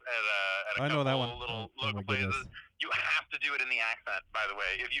quesadillas at a I know couple that one. little Oh, my local places. goodness. You have to do it in the accent, by the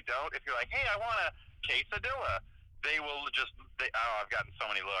way. If you don't, if you're like, hey, I want a quesadilla, they will just, I've gotten so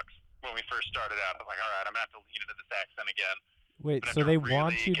many looks. When we first started out, I was like, all right, I'm going to have to lean into this accent again. Wait, But so to they really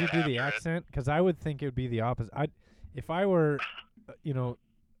want you to get do the after it. accent? Because I would think it would be the opposite. If I were,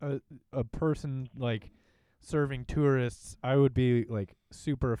 a person like serving tourists, I would be like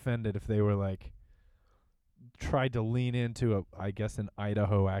super offended if they were like tried to lean into an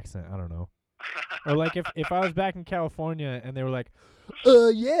Idaho accent. I don't know. Or like if I was back in California and they were like,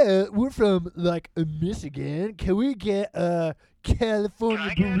 yeah, we're from like Michigan. Can we get a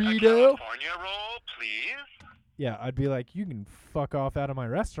California Can I get a burrito? California roll, please? Yeah, I'd be like, you can fuck off out of my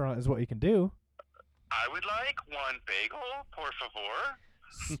restaurant is what you can do. I would like one bagel, por favor.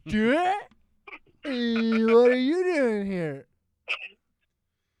 Stuart? What are you doing here?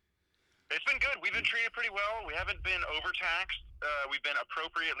 It's been good. We've been treated pretty well. We haven't been overtaxed. We've been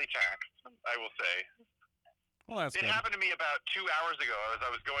appropriately taxed, I will say. Well, that's It good. happened to me about 2 hours ago as I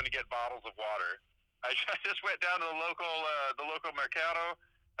was going to get bottles of water. I just went down to the local mercado.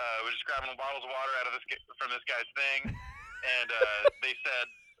 Was just grabbing bottles of water out of from this guy's thing, and they said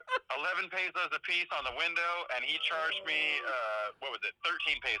 11 pesos a piece on the window, and he charged me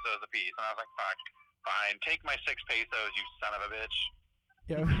 13 pesos a piece, and I was like, fuck, fine, take my 6 pesos, you son of a bitch.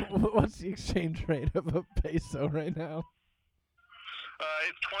 Yeah, what's the exchange rate of a peso right now?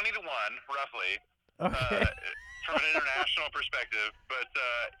 It's 20 to 1, roughly. Okay. From an international perspective, but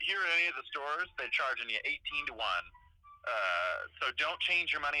here at any of the stores, they're charging you 18 to 1. So don't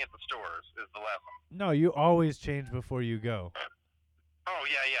change your money at the stores is the lesson. No, you always change before you go. Oh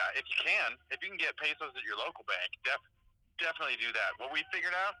yeah. If you can get pesos at your local bank, definitely do that. What we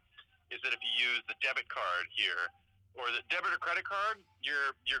figured out is that if you use the debit card here or the debit or credit card,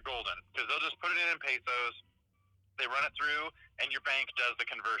 you're golden because they'll just put it in pesos. They run it through, and your bank does the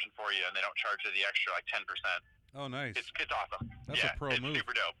conversion for you, and they don't charge you the extra like 10%. Oh, nice. It's awesome. That's a pro it's move.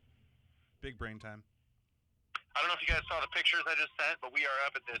 super dope. Big brain time. I don't know if you guys saw the pictures I just sent, but we are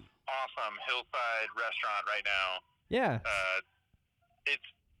up at this awesome hillside restaurant right now. Yeah. It's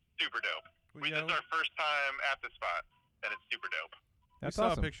super dope. Well, This is our first time at this spot, and it's super dope. That's we saw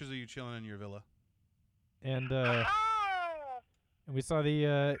awesome. pictures of you chilling in your villa. And Oh! and we saw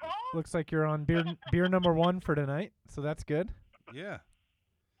the looks like you're on beer number 1 for tonight, so that's good. Yeah.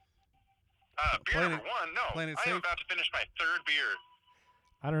 Beer number 1? No, playing it I am safe. about to finish my 3rd beer.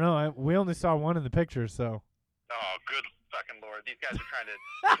 I don't know. We only saw one in the picture, so. Oh, good fucking Lord. These guys are trying to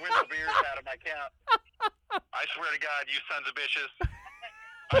swindle beers out of my count. I swear to God, you sons of bitches.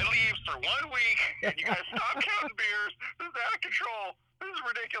 I leave for 1 week, and you guys stop counting beers. This is out of control. This is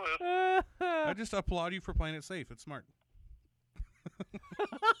ridiculous. I just applaud you for playing it safe. It's smart.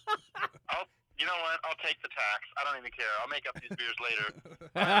 You know what? I'll take the tax. I don't even care. I'll make up these beers later.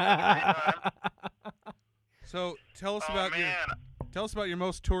 So tell us tell us about your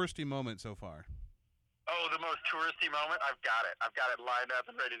most touristy moment so far. Oh, the most touristy moment? I've got it. I've got it lined up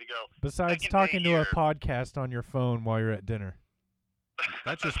and ready to go. Besides Second talking day to a here. podcast on your phone while you're at dinner.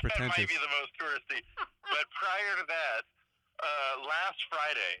 That's just That might pretentious. be the most touristy. But prior to that, last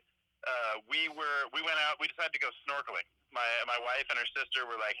Friday, we went out. We decided to go snorkeling. My wife and her sister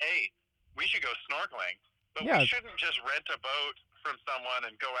were like, "Hey, we should go snorkeling, but Yeah. we shouldn't just rent a boat from someone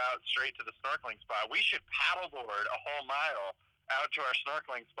and go out straight to the snorkeling spot. We should paddleboard a whole mile out to our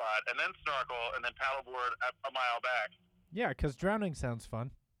snorkeling spot, and then snorkel, and then paddleboard a mile back." Yeah, because drowning sounds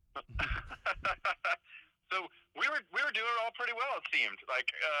fun. So we were doing it all pretty well, it seemed. Like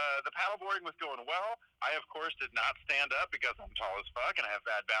the paddleboarding was going well. I of course did not stand up because I'm tall as fuck and I have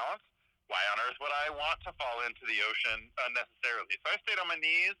bad balance. Why on earth would I want to fall into the ocean unnecessarily? So I stayed on my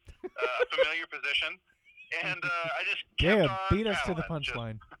knees, a familiar position, and I just kept Yeah, on beat us to the paddling.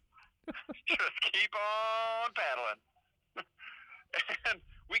 punchline. Just keep on paddling. And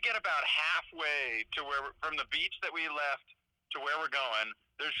we get about halfway to from the beach that we left to where we're going.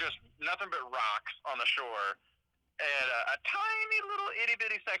 There's just nothing but rocks on the shore and a tiny little itty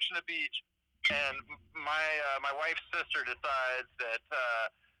bitty section of beach. And my wife's sister decides that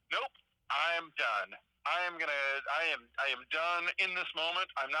nope, I am done. I am done in this moment.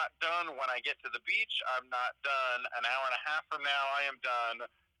 I'm not done when I get to the beach. I'm not done an hour and a half from now. I am done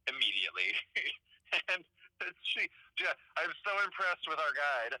immediately. And I'm so impressed with our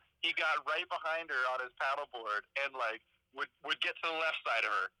guide. He got right behind her on his paddleboard and would get to the left side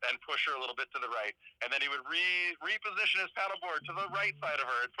of her and push her a little bit to the right, and then he would reposition his paddleboard to the right side of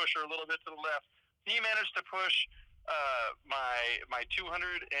her and push her a little bit to the left. He managed to push my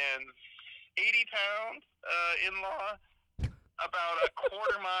 280-pound in-law about a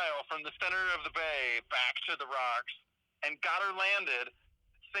quarter mile from the center of the bay back to the rocks and got her landed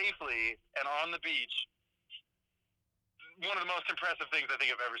safely and on the beach. One of the most impressive things I think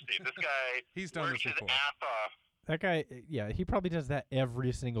I've ever seen. This guy He's done worked this his before. ass off. That guy, yeah, he probably does that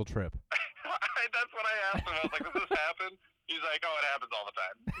every single trip. That's what I asked him. I was like, does this happen? He's like, oh, it happens all the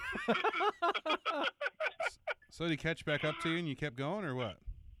time. So did he catch back up to you and you kept going, or what?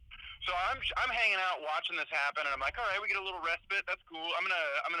 So I'm hanging out watching this happen, and I'm like, all right, we get a little respite. That's cool. I'm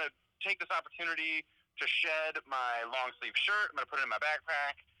gonna take this opportunity to shed my long sleeve shirt. I'm gonna put it in my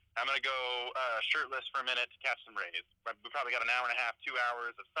backpack. I'm gonna go shirtless for a minute to catch some rays. We probably got an hour and a half, 2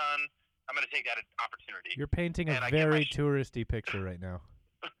 hours of sun. I'm gonna take that opportunity. You're painting a And I get my very touristy picture right now.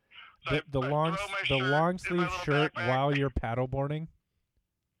 So The I long throw my the shirt long in my sleeve little shirt backpack. while you're paddleboarding.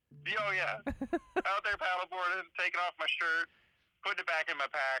 Oh yeah, out there paddleboarding, taking off my shirt, putting it back in my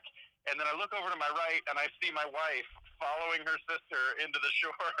pack, and then I look over to my right and I see my wife following her sister into the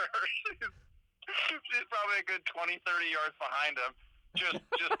shore. she's probably a good 20, 30 yards behind him, just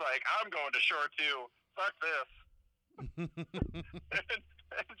like, I'm going to shore too. Fuck this.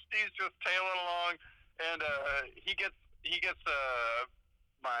 And she's just tailing along, and he gets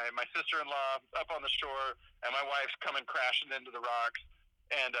my sister-in-law up on the shore, and my wife's coming crashing into the rocks,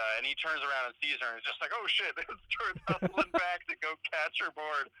 and he turns around and sees her, and is just like, oh shit, and starts hustling back to go catch her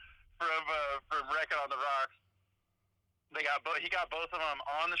board from wrecking on the rocks. He got both of them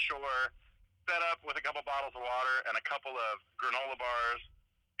on the shore, set up with a couple bottles of water and a couple of granola bars,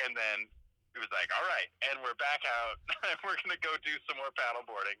 and then he was like, all right, and we're back out, and we're going to go do some more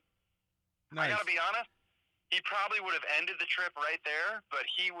paddleboarding. Nice. I got to be honest, he probably would have ended the trip right there, but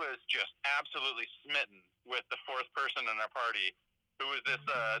he was just absolutely smitten with the fourth person in our party, who was this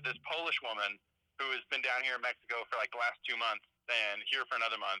Polish woman who has been down here in Mexico for like the last 2 months and here for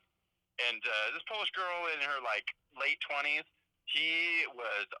another month. And this Polish girl in her like late 20s, it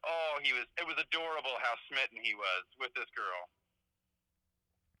was adorable how smitten he was with this girl.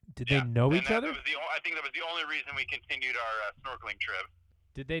 Did they know And each other? I think that was the only reason we continued our snorkeling trip.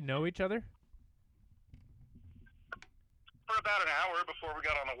 Did they know each other? for about an hour before we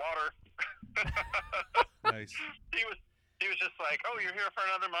got on the water. Nice. He was just like, "Oh, you're here for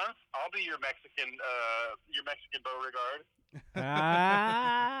another month? I'll be your Mexican Beauregard."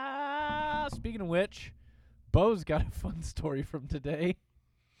 Speaking of which, Bo's got a fun story from today.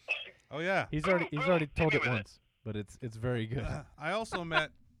 Oh yeah. He's already told hit it me with once, but it's very good. I also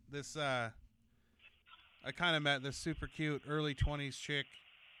met this. I kind of met this super cute early 20s chick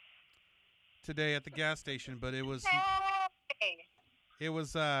today at the gas station, but it was. Hey, It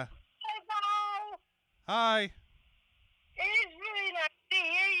was. hey, Bo. Hi. It is really nice to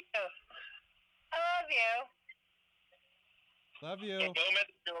hear you. I love you. Love you. So Bo met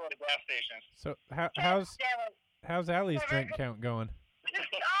this girl at a gas station. So Jealous. how's Allie's drink count going? Oh, it's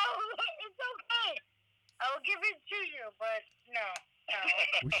okay. I will give it to you, but no.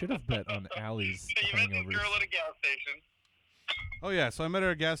 We should have bet on Allie's So you met this hangovers. girl at a gas station. Oh yeah. So I met her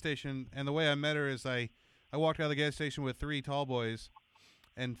at a gas station, and the way I met her is I walked out of the gas station with 3 tall boys,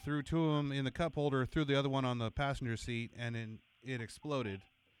 and threw 2 of them in the cup holder, threw the other one on the passenger seat, and it exploded.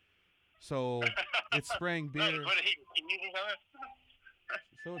 So it's spraying beer. What, he uses on it?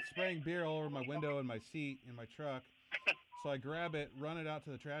 So it's spraying beer all over my window and my seat in my truck. So I grab it, run it out to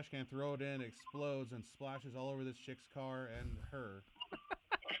the trash can, throw it in, it explodes and splashes all over this chick's car and her.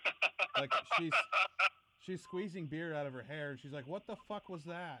 Like she's squeezing beer out of her hair, and she's like, "What the fuck was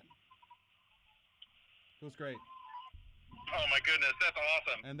that?" It was great. Oh my goodness, that's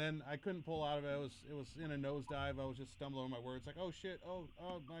awesome. And then I couldn't pull out of it. It was in a nosedive. I was just stumbling over my words, like, "Oh shit! Oh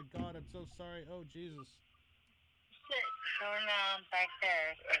my God! I'm so sorry! Oh Jesus!" Going on back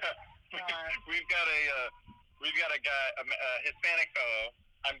there. We've got a guy, a Hispanic fellow.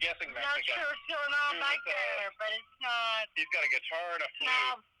 I'm guessing Not Mexican. sure what's going on back there, but it's not. He's got a guitar and a flute,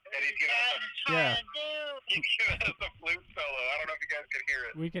 Now, and he's giving us Yeah. to do. he's giving us a flute solo. I don't know if you guys can hear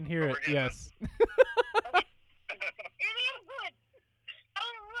it. We can hear But it. we're getting Yes. It is good.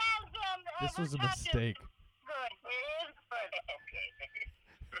 I'm glad This was a mistake. Good. It is good. Okay.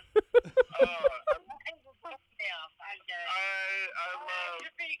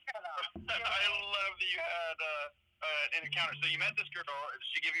 I love that you had an encounter. So you met this girl. Did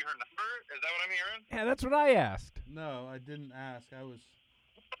she give you her number? Is that what I'm hearing? Yeah, that's what I asked. No, I didn't ask. I was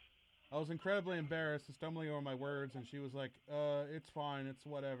incredibly embarrassed and stumbling over my words, and she was like, it's fine, it's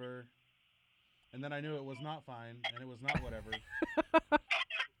whatever." And then I knew it was not fine, and it was not whatever. You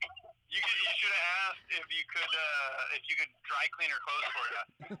should have asked if you could dry clean her clothes for you.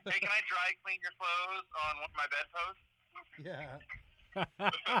 Hey, can I dry clean your clothes on one of my bedposts? Yeah.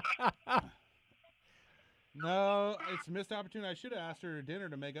 No, it's a missed opportunity. I should have asked her to dinner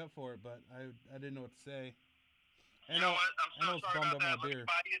to make up for it, but I didn't know what to say. You know what? I'm so it's sorry bummed about up my that. Let me beer.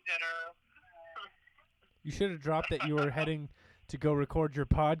 buy you dinner. You should have dropped that you were heading to go record your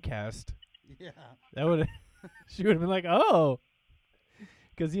podcast. Yeah. That would she would have been like, "Oh."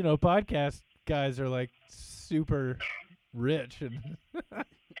 Cuz podcast guys are like super rich and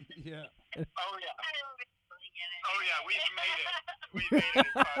Yeah. Oh yeah. Oh yeah. We've made it. We've made it in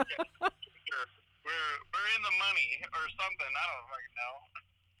podcast. Sure. We're in the money or something. I don't fucking know.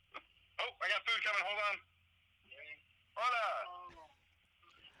 Oh, I got food coming. Hold on. Hola.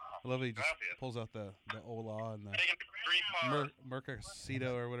 I love that he just Gracias. pulls out the hola and the Taking 3 bars.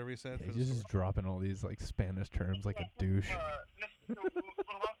 mercacito or whatever he said. Yeah, for he's the just dropping all these like Spanish terms like a douche. All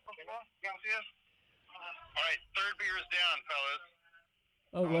right, 3rd beer is down, fellas.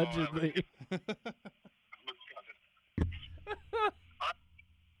 Allegedly.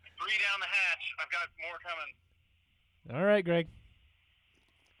 3 down the hatch. I've got more coming. All right, Greg. Hey,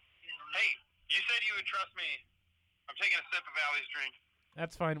 you said you would trust me. I'm taking a sip of Allie's drink.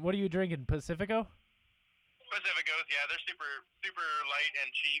 That's fine. What are you drinking? Pacifico? Pacificos, yeah, they're super light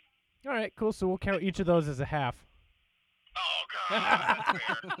and cheap. All right, cool. So we'll count each of those as a half. Oh god, that's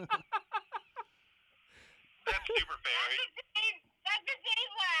fair. That's super fair. That's the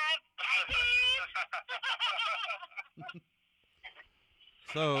Dave laugh. I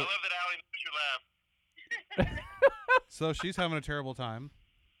So love that Allie makes you laugh. so she's having a terrible time.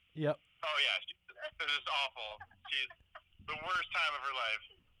 Yep. Oh yeah, this is awful. She's the worst time of her life.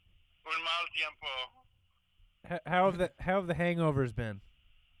 Un mal tiempo. How have the hangovers been?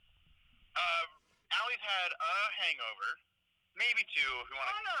 Allie's had a hangover, maybe 2 if you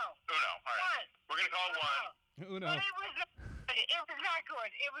want to. Uno. All right, we're gonna call it 1. Uno. But it was not good.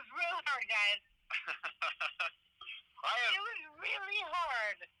 It was real hard, guys. It was really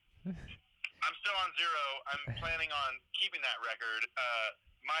hard. I'm still on 0. I'm planning on keeping that record.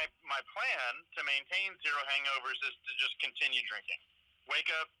 My plan to maintain 0 hangovers is to just continue drinking.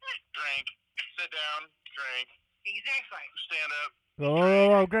 Wake up, drink, sit down, drink, Exactly. stand up.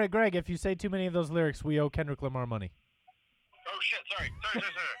 Oh, Greg, if you say too many of those lyrics, we owe Kendrick Lamar money. Oh shit! Sorry.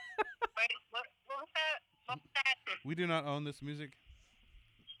 Wait, what was that? What was that? We do not own this music.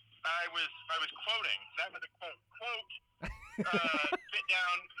 I was quoting. That was a quote. Quote. Sit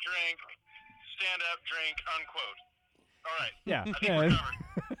down, drink, stand up, drink, unquote. All right. Yeah. I think we're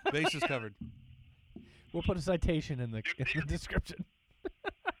covered. Base is covered. We'll put a citation in the description.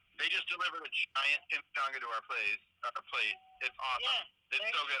 They just delivered a giant chimichanga to our plate. It's awesome. Yeah, It's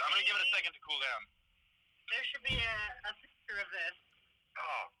so good. I'm gonna give it a second to cool down. There should be a picture of this.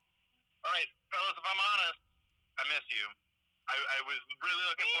 Oh. All right, fellas. If I'm honest, I miss you. I was really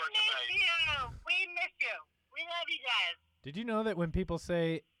looking We forward to miss tonight. you. We miss you. We love you guys. Did you know that when people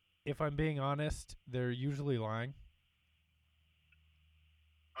say, if I'm being honest, they're usually lying?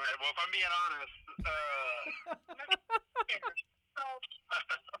 All right. Well, if I'm being honest,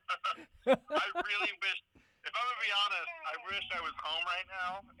 I really wish. If I'm gonna be honest, I wish I was home right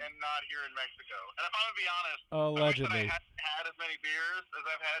now and not here in Mexico. And if I'm gonna be honest, Allegedly. I wish that I hadn't had as many beers as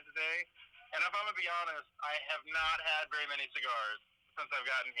I've had today. And if I'm gonna be honest, I have not had very many cigars since I've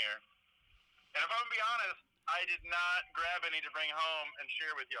gotten here. And if I'm gonna be honest, I did not grab any to bring home and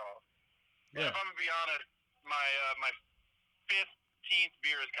share with y'all. And if I'm gonna be honest, my 15th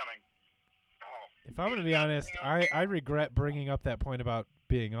beer is coming. Oh. If I'm going to be honest, I regret bringing up that point about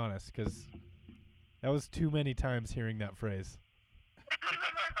being honest, because that was too many times hearing that phrase. Those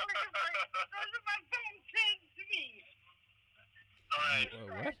are my friends to me. All right.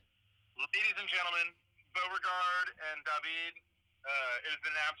 What? Ladies and gentlemen, Beauregard and David, it has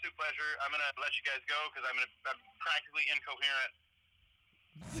been an absolute pleasure. I'm going to let you guys go because I'm practically incoherent.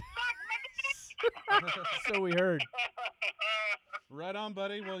 So we heard. Right on,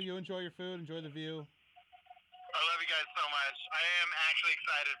 buddy. Well, you enjoy your food. Enjoy the view. I love you guys so much. I am actually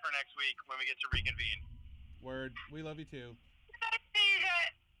excited for next week when we get to reconvene. Word. We love you too. See you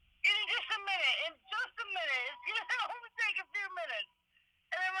guys in just a minute. In just a minute. It's gonna only take a few minutes.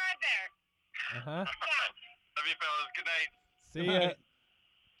 And I'm right there. Uh-huh. Love you, fellas. Good night. See ya.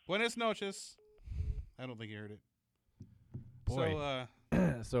 Buenas noches. I don't think you heard it. Boy.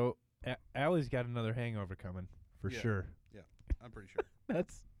 So, So Allie's got another hangover coming, for Yeah. sure. I'm pretty sure.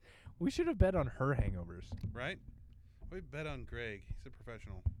 We should have bet on her hangovers. Right? We bet on Greg. He's a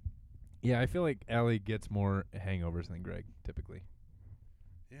professional. Yeah, I feel like Allie gets more hangovers than Greg, typically.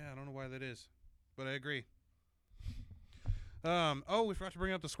 Yeah, I don't know why that is, but I agree. We forgot to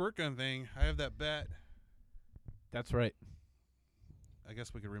bring up the squirt gun thing. I have that bet. That's right. I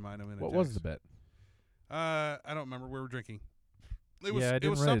guess we could remind him in a What text. was the bet? I don't remember. We were drinking. It was Yeah, I it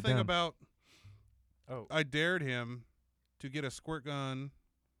was didn't write it something down. about Oh. I dared him to get a squirt gun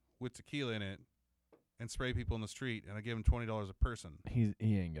with tequila in it and spray people in the street, and I gave him $20 a person. He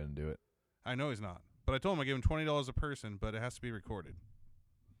ain't going to do it. I know he's not, but I told him I gave him $20 a person, but it has to be recorded.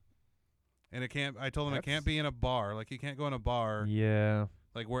 And it can't. I told him it can't be in a bar. Like, you can't go in a bar Yeah.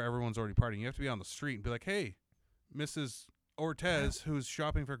 like where everyone's already partying. You have to be on the street and be like, "Hey, Mrs. Ortez, who's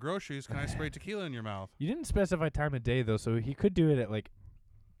shopping for groceries, can I spray tequila in your mouth?" You didn't specify time of day, though, so he could do it at like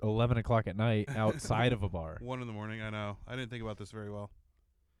 11 o'clock at night outside of a bar. 1 a.m. I know. I didn't think about this very well.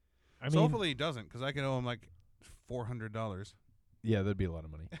 I So mean, hopefully he doesn't, because I can owe him like $400. yeah, that'd be a lot of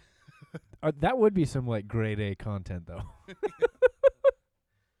money. That would be some like grade A content, though.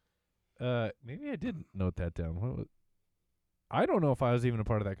 Maybe I did note that down. What was, I don't know if I was even a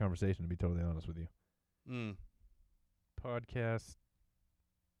part of that conversation, to be totally honest with you. Mm. Podcast.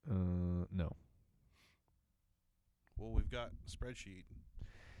 No. Well, we've got a spreadsheet.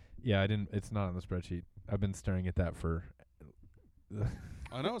 Yeah, I didn't. It's not on the spreadsheet. I've been staring at that for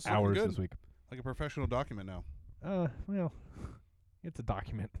I know it's hours looking good. this week. Like a professional document now. Well, it's a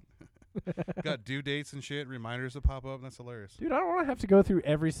document. Got due dates and shit, reminders that pop up. That's hilarious. Dude, I don't want to have to go through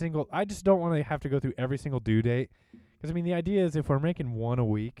every single. I just don't want to have to go through every single due date. Because I mean, the idea is if we're making one a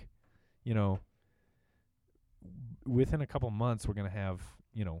week, within a couple months we're gonna have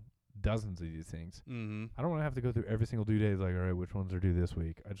dozens of these things. Mm-hmm. I don't want to have to go through every single due date. Like, all right, which ones are due this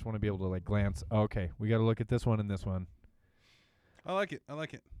week? I just want to be able to like glance. Oh, okay, we got to look at this one and this one. I like it.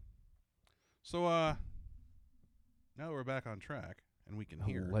 So, now that we're back on track and we can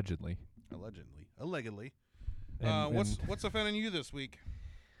hear. Allegedly. Allegedly. And- What's offending you this week?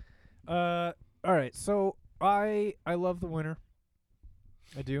 All right, so I love the winter.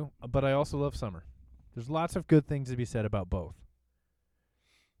 I do, but I also love summer. There's lots of good things to be said about both.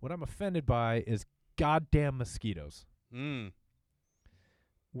 What I'm offended by is goddamn mosquitoes. Mm.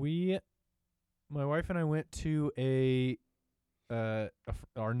 My wife and I went to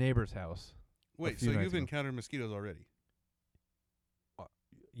our neighbor's house. Wait, few so nights you've ago. encountered mosquitoes already?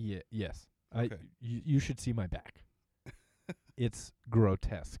 Yes. Okay. You should see my back. It's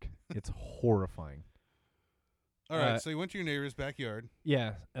grotesque. It's horrifying. All right, so you went to your neighbor's backyard.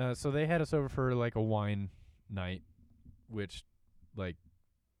 Yeah. So they had us over for like a wine night, which, like,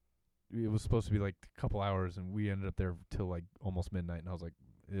 it was supposed to be like a couple hours, and we ended up there till like almost midnight. And I was like,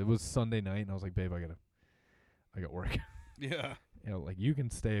 it was Sunday night, and I was like, babe, I got work. Yeah. You know, like, you can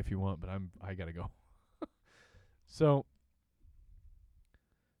stay if you want, but I gotta go. So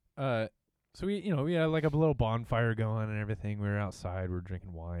we had like a little bonfire going and everything. We were outside, we were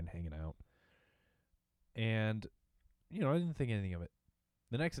drinking wine, hanging out. And, I didn't think anything of it.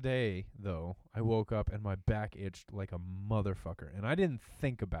 The next day, though, I woke up and my back itched like a motherfucker. And I didn't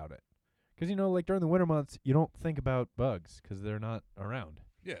think about it. Because, like during the winter months, you don't think about bugs because they're not around.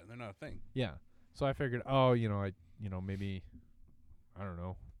 Yeah, they're not a thing. Yeah. So I figured, maybe, I don't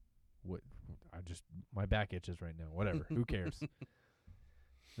know. My back itches right now. Whatever. Who cares?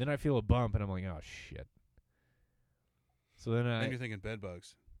 Then I feel a bump and I'm like, oh, shit. So then you're thinking bed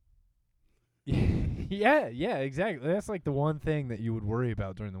bugs. yeah, exactly. That's like the one thing that you would worry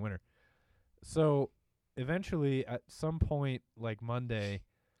about during the winter. So eventually, at some point, like Monday,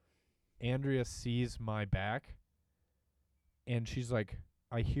 Andrea sees my back, and she's like,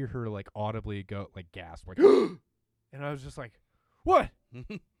 I hear her like audibly go, like, gasp, like, and I was just like, what?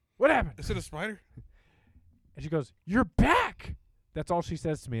 What happened? Is it a spider? And she goes, your back. That's all she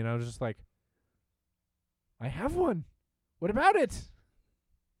says to me, and I was just like, I have one. What about it?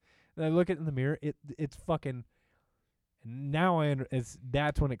 And I look at it in the mirror. It's fucking. Now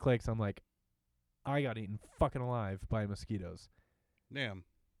that's when it clicks. I'm like, I got eaten fucking alive by mosquitoes. Damn.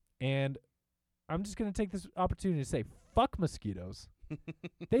 And I'm just gonna take this opportunity to say, fuck mosquitoes.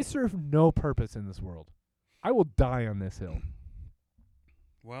 They serve no purpose in this world. I will die on this hill.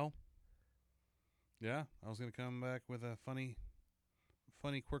 Well. Yeah, I was gonna come back with a funny,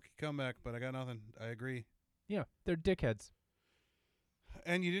 quirky comeback, but I got nothing. I agree. Yeah, they're dickheads.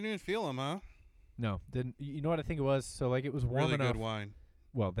 And you didn't even feel them, huh? No, didn't. You know what I think it was? So, like, it was warm really enough. Good wine.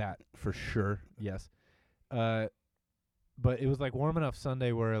 Well, that for sure, yes. But it was like warm enough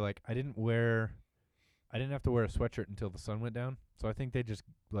Sunday where like I didn't have to wear a sweatshirt until the sun went down. So I think they just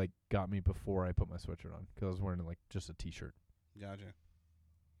like got me before I put my sweatshirt on because I was wearing like just a t-shirt. Gotcha.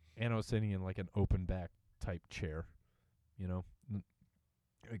 And I was sitting in like an open back type chair,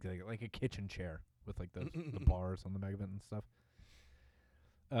 like a kitchen chair with like the bars on the back of it and stuff.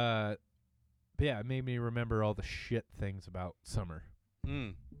 But yeah, it made me remember all the shit things about summer.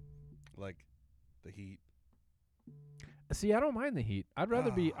 Like the heat. See, I don't mind the heat. I'd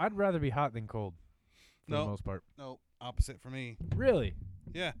rather be hot than cold for the most part. No, opposite for me. Really?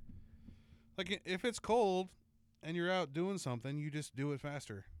 Yeah. Like if it's cold and you're out doing something, you just do it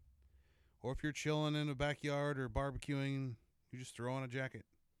faster. Or if you're chilling in a backyard or barbecuing, you just throw on a jacket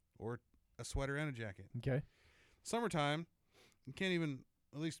or a sweater and a jacket. Okay. Summertime, you can't even,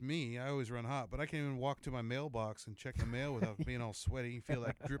 at least me, I always run hot, but I can't even walk to my mailbox and check the mail without being all sweaty. You feel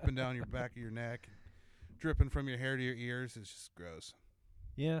like dripping down your back of your neck, dripping from your hair to your ears. It's just gross.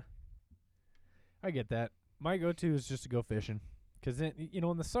 Yeah. I get that. My go-to is just to go fishing. Because then,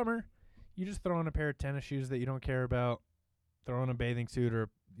 in the summer, you just throw on a pair of tennis shoes that you don't care about, throw on a bathing suit or,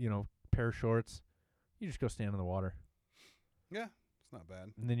 pair of shorts. You just go stand in the water. Yeah, it's not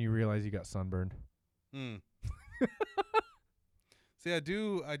bad. And then you realize you got sunburned. See, I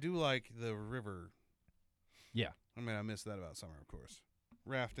do like the river. Yeah. I mean, I miss that about summer, of course.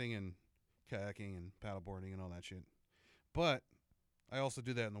 Rafting and kayaking and paddleboarding and all that shit. But I also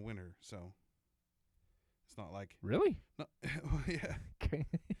do that in the winter, so it's not like... Really? No, yeah. Okay.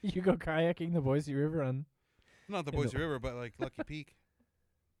 You go kayaking the Boise River on... Not the Boise River, but like Lucky Peak.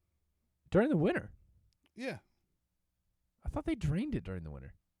 During the winter? Yeah. I thought they drained it during the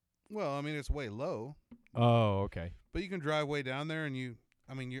winter. Well, I mean, it's way low. Oh, okay. But you can drive way down there and you're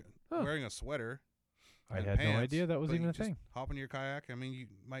wearing a sweater. I had no idea that was even a thing. Hop in your kayak. I mean, you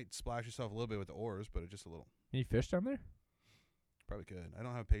might splash yourself a little bit with the oars, but it's just a little. Any fish down there? Probably could. I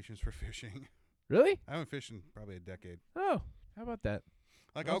don't have patience for fishing. Really? I haven't fished in probably a decade. Oh, how about that?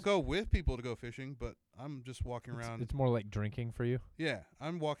 Like, I'll go with people to go fishing, but I'm just walking around. It's more like drinking for you? Yeah.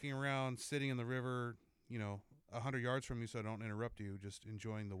 I'm walking around, sitting in the river, 100 yards from you so I don't interrupt you, just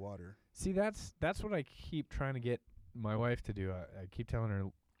enjoying the water. See, that's what I keep trying to get my wife to do. I keep telling her,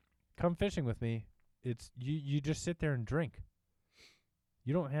 come fishing with me. It's you just sit there and drink.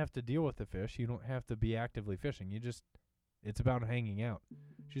 You don't have to deal with the fish. You don't have to be actively fishing. It's about hanging out.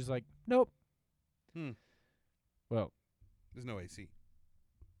 She's like, nope. Well, there's no AC.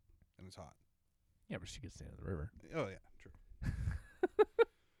 And it's hot. Yeah, but she could stand in the river. Oh, yeah, true.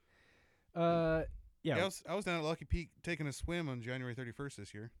 Yeah. I was down at Lucky Peak taking a swim on January 31st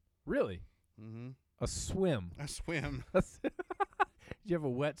this year. Really? Mm-hmm. A swim? A swim. Did you have a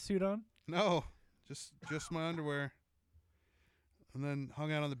wetsuit on? No. Just my underwear. And then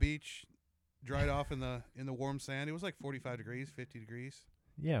hung out on the beach, dried off in the warm sand. It was like 45 degrees, 50 degrees.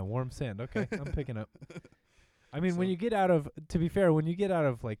 Yeah, warm sand. Okay, I'm picking up. I mean, when So- you get out of, to be fair, when you get out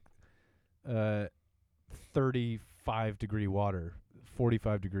of like 35-degree water,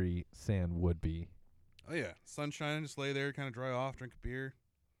 45-degree sand would be. Oh yeah, sun shining, just lay there, kind of dry off, drink a beer.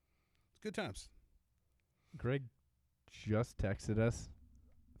 It's good times. Greg just texted us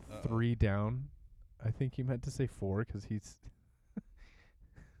Uh-oh. 3 down. I think he meant to say 4 because he's.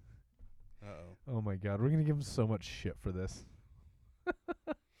 Uh-oh. Oh my God, we're gonna give him so much shit for this.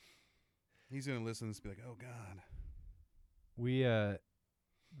 He's gonna listen and be like, "Oh God." We the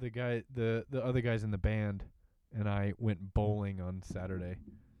other guys in the band and I went bowling on Saturday,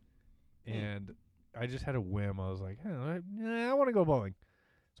 and I just had a whim. I was like, I want to go bowling,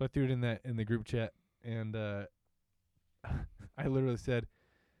 so I threw it in the group chat, and I literally said,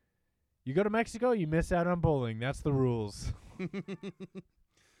 "You go to Mexico, you miss out on bowling. That's the rules."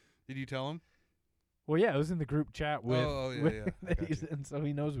 Did you tell him? Well, yeah, it was in the group chat with, yeah, with yeah. I got you. and so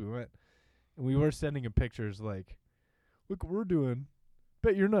he knows we went. And we were sending him pictures like, "Look what we're doing.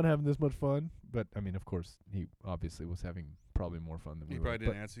 Bet you're not having this much fun." But I mean, of course, he obviously was having probably more fun than He we were. probably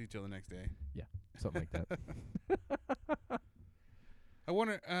but didn't answer you till the next day. something like that. I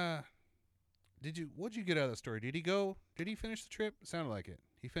wonder, what'd you get out of the story? Did he finish the trip? It sounded like it.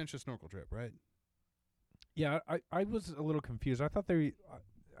 He finished the snorkel trip, right? Yeah, I was a little confused. I thought they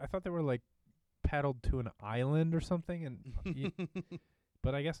were like paddled to an island or something, and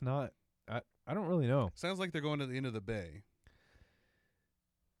but I guess not. I don't really know. Sounds like they're going to the end of the bay.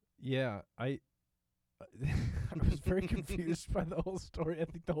 Yeah, I was very confused by the whole story. I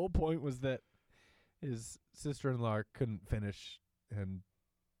think the whole point was that his sister-in-law couldn't finish and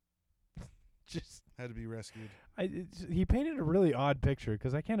just Had to be rescued. he painted a really odd picture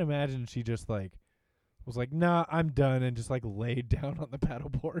because I can't imagine she just like was like, "Nah, I'm done," and just like laid down on the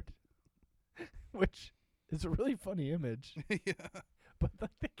paddleboard, which is a really funny image, Yeah. but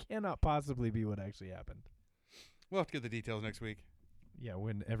that cannot possibly be what actually happened. We'll have to get the details next week. Yeah,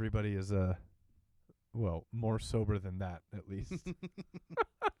 when everybody is well, more sober than that at least.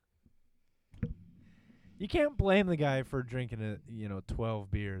 You can't blame the guy for drinking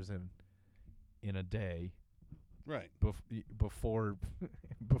 12 beers in a day Right. before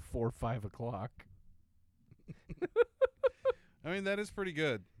 5 o'clock. I mean, that is pretty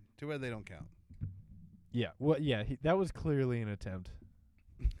good. Too bad they don't count. Yeah, well, yeah, that was clearly an attempt.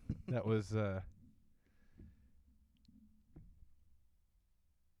 That was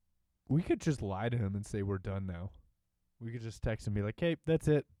we could just lie to him and say we're done now. We could just text him and be like, "Hey, that's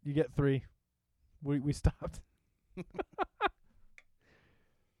it. You get 3. We stopped."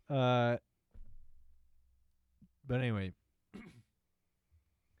 But anyway,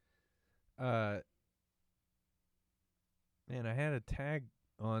 man, I had a tag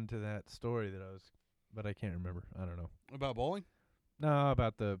onto that story but I can't remember. I don't know. About bowling? No,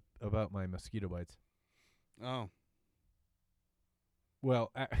 about my mosquito bites. Oh.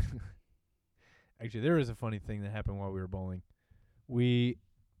 Well, actually, there is a funny thing that happened while we were bowling. We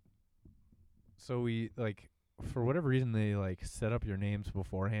like, for whatever reason, they like set up your names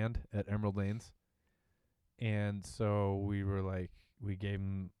beforehand at Emerald Lanes, and so we were like, we gave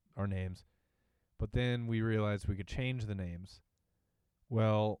them our names, but then we realized we could change the names.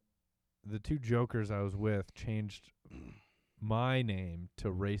 Well, the 2 jokers I was with changed my name to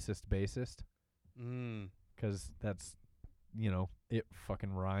Racist Bassist, 'cause that's, it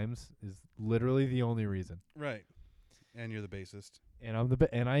fucking rhymes, is literally the only reason. Right. And you're the bassist. And I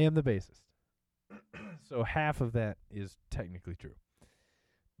am the bassist. So half of that is technically true.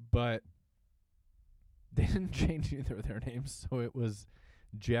 But they didn't change either of their names, so it was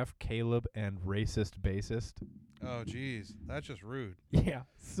Jeff, Caleb, and Racist Bassist. Oh, geez. That's just rude. Yeah.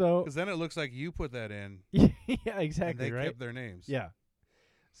 So Because then it looks like you put that in. yeah, And exactly, they right? kept their names. Yeah.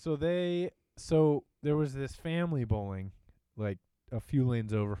 So there was this family bowling like a few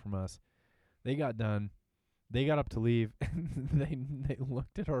lanes over from us. They got done. They got up to leave, and they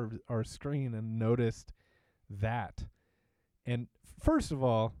looked at our screen and noticed that. And first of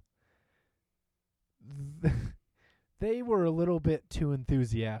all, they were a little bit too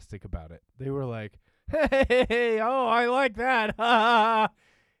enthusiastic about it. They were like, "Hey, oh, I like that."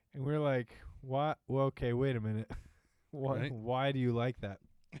 And we're like, "What? Well, okay, wait a minute. Right. Why do you like that?"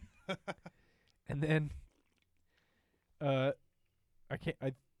 And then I can't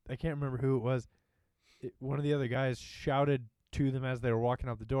remember who it was. One of the other guys shouted to them as they were walking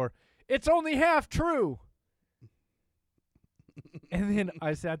out the door, "It's only half true." And then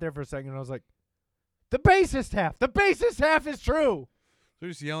I sat there for a second and I was like, the bassist half is true. They're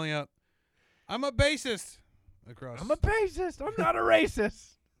just yelling out, I'm a bassist. Across. I'm a bassist. I'm not a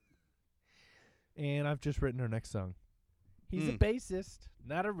racist. And I've just written our next song. He's a bassist,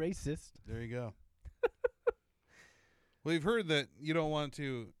 not a racist. There you go. Well, you've heard that you don't want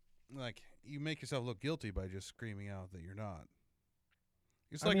to, like, you make yourself look guilty by just screaming out that you're not.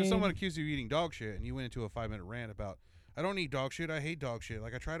 It's like if someone accused you of eating dog shit and you went into a 5-minute rant about, I don't eat dog shit, I hate dog shit.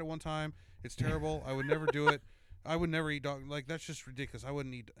 Like, I tried it one time, it's terrible, I would never do it. I would never eat dog. Like, that's just ridiculous. I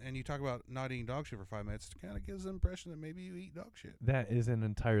wouldn't eat. And you talk about not eating dog shit for 5 minutes, it kind of gives the impression that maybe you eat dog shit. That is an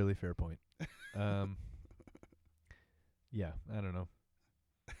entirely fair point. Yeah, I don't know.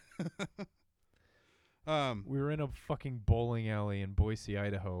 We were in a fucking bowling alley in Boise,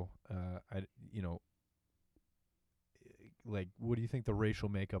 Idaho. Like, what do you think the racial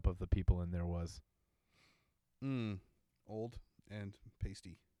makeup of the people in there was? Old and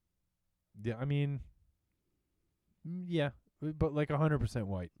pasty. Yeah, I mean, yeah, but like 100%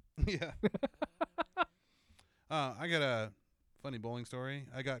 white. Yeah. I got a funny bowling story.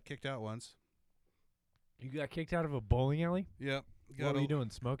 I got kicked out once. You got kicked out of a bowling alley? Yep. What were you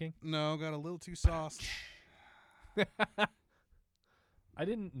doing, smoking? No, got a little too sauced. I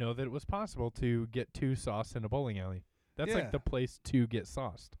didn't know that it was possible to get too sauced in a bowling alley. That's like the place to get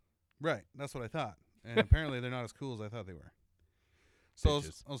sauced. Right. That's what I thought. And apparently they're not as cool as I thought they were. So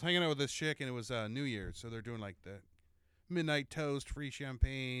I was hanging out with this chick, and it was New Year's, so they're doing like the midnight toast, free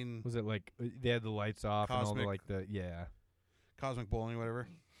champagne. Was it like they had the lights off and all the like the cosmic bowling, whatever.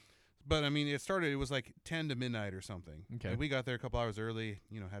 But I mean, it was like 10 to midnight or something. Okay. And we got there a couple hours early.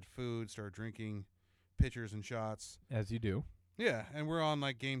 Had food, started drinking, pitchers and shots. As you do. Yeah, and we're on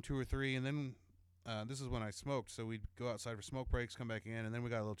like game 2 or 3, and then this is when I smoked, so we'd go outside for smoke breaks, come back in, and then we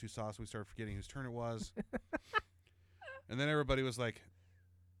got a little too saucy. We started forgetting whose turn it was. And then everybody was like,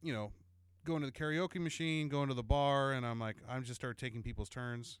 going to the karaoke machine, going to the bar, and I'm like, I'm just started taking people's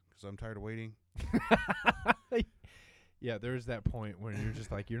turns because I'm tired of waiting. Yeah, there's that point when you're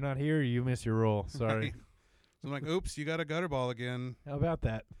just like, you're not here, you miss your roll. Sorry. Right. So I'm like, oops, you got a gutter ball again. How about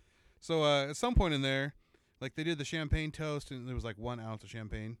that? So at some point in there, like they did the champagne toast, and there was like 1 ounce of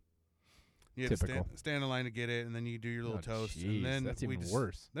champagne. You had to stand in line to get it, and then you do your little toast. Geez, and then that's even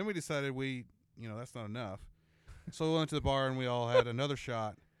worse. Then we decided that's not enough. So we went to the bar, and we all had another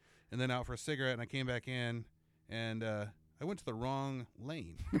shot, and then out for a cigarette, and I came back in, and I went to the wrong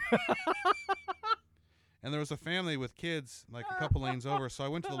lane. And there was a family with kids like a couple lanes over, so I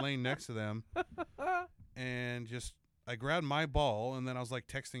went to the lane next to them, and I grabbed my ball, and then I was like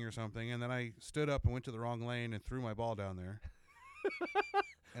texting or something, and then I stood up and went to the wrong lane and threw my ball down there.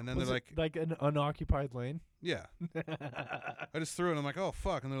 And then was they're like an unoccupied lane? Yeah. I just threw it, and I'm like, oh,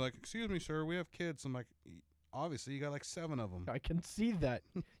 fuck. And they're like, excuse me, sir, we have kids. I'm like, obviously, you got like 7 of them. I can see that.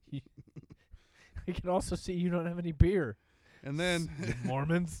 I can also see you don't have any beer. And then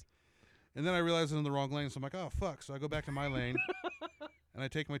Mormons. And then I realized I'm in the wrong lane, so I'm like, oh, fuck. So I go back to my lane, and I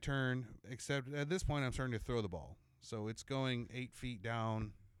take my turn, except at this point I'm starting to throw the ball. So it's going 8 feet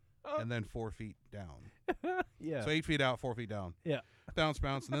down and then 4 feet down. Yeah. So 8 feet out, 4 feet down. Yeah. Bounce,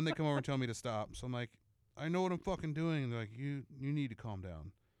 and then they come over and tell me to stop. So I'm like, I know what I'm fucking doing. And they're like, you need to calm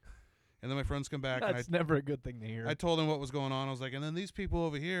down. And then my friends come back. That's never a good thing to hear. I told them what was going on. I was like, and then these people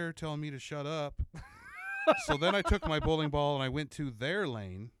over here telling me to shut up. So then I took my bowling ball and I went to their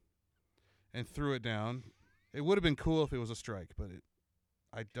lane and threw it down. It would have been cool if it was a strike, but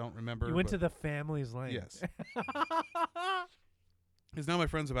I don't remember. You went to the family's lane. Yes. Because now my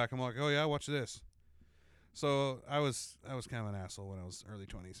friends are back. I'm like, oh yeah, watch this. So I was kind of an asshole when I was early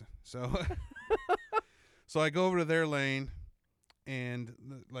 20s. So I go over to their lane, and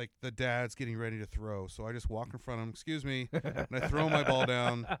the dad's getting ready to throw. So I just walk in front of him. Excuse me, and I throw my ball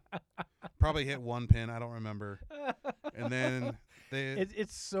down. Probably hit 1 pin. I don't remember. And then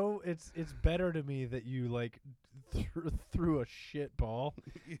it's better to me that you like threw a shit ball,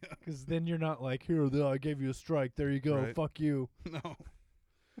 because then you're not like, here, I gave you a strike. There you go. Right. Fuck you. No.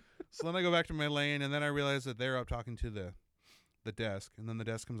 So then I go back to my lane, and then I realize that they're up talking to the desk, and then the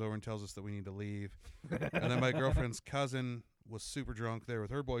desk comes over and tells us that we need to leave. And then my girlfriend's cousin was super drunk there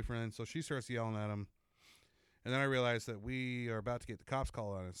with her boyfriend, so she starts yelling at him. And then I realized that we are about to get the cops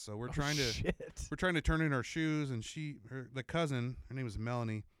called on us. So we're trying to turn in our shoes, and the cousin, her name was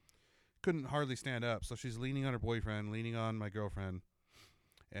Melanie, couldn't hardly stand up. So she's leaning on her boyfriend, leaning on my girlfriend,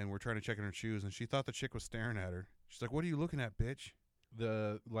 and we're trying to check in her shoes, and she thought the chick was staring at her. She's like, "What are you looking at, bitch?"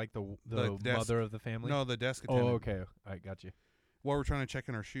 The desk. mother of the family? No, the desk attendant. Oh, okay. I got you. While we're trying to check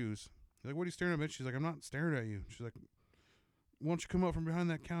in our shoes. He's like, "What are you staring at, bitch?" She's like, "I'm not staring at you." She's like, "Why don't you come up from behind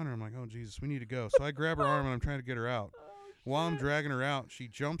that counter?" I'm like, "Oh, Jesus, we need to go." So I grab her arm, and I'm trying to get her out. While I'm dragging her out, she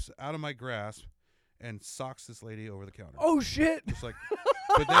jumps out of my grasp and socks this lady over the counter. Oh, shit. Just like,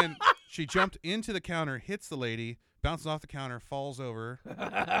 But then she jumped into the counter, hits the lady, bounces off the counter, falls over,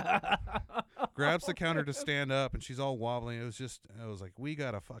 grabs the counter to stand up, and she's all wobbling. It was like, we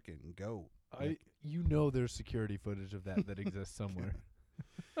gotta fucking go. You know there's security footage of that exists somewhere.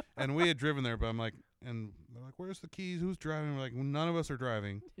 And we had driven there, but I'm like, and they're like, where's the keys? Who's driving? We're like, well, none of us are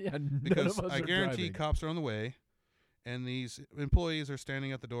driving. Yeah, Because none of us I are guarantee driving. cops are on the way, and these employees are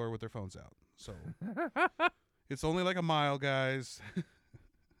standing at the door with their phones out. So it's only like a mile, guys.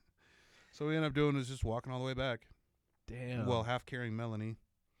 So we end up doing is just walking all the way back. Damn. Well, half carrying Melanie.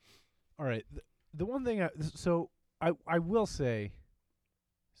 All right. The one thing I will say,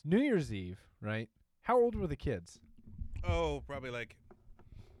 it's New Year's Eve, right? How old were the kids? Oh, probably like.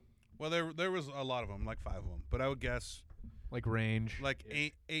 Well, there was a lot of them, like 5 of them, but I would guess Like range? like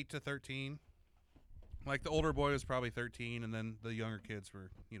 8 to 13. Like the older boy was probably 13, and then the younger kids were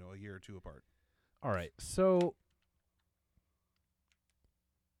a year or 2 apart. All right. So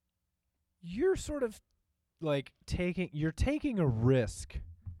you're sort of like taking a risk.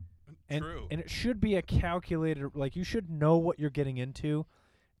 And, True. And it should be a calculated, like you should know what you're getting into.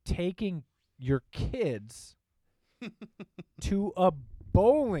 Taking your kids to a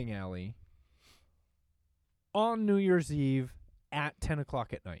bowling alley on New Year's Eve at 10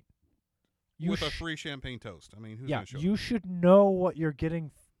 o'clock at night. With a free champagne toast. I mean, who's yeah, gonna show you up? should know what you're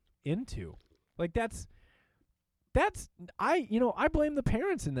getting into. Like that's I blame the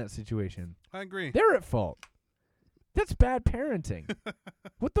parents in that situation. I agree. They're at fault. That's bad parenting.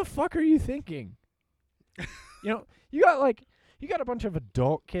 What the fuck are you thinking? You got a bunch of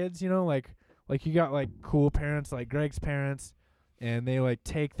adult kids, like you got like cool parents like Greg's parents, and they like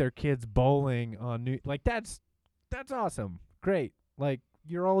take their kids bowling on that's awesome. Great. Like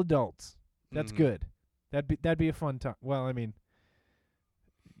you're all adults. That's Mhm. good. That'd be a fun time. Well, I mean,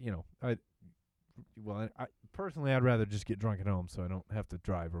 I personally I'd rather just get drunk at home so I don't have to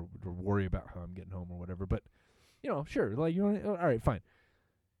drive or worry about how I'm getting home or whatever. But sure, like you want all right, fine.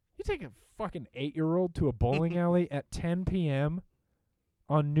 You take a fucking 8-year-old to a bowling alley at 10 p.m.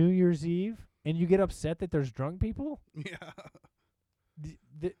 on New Year's Eve, and you get upset that there's drunk people? Yeah.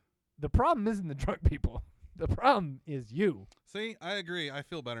 The problem isn't the drunk people. The problem is you. See, I agree. I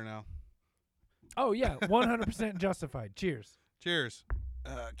feel better now. Oh, yeah, 100% justified. Cheers. Cheers.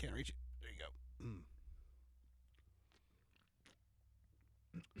 Can't reach it. There you go.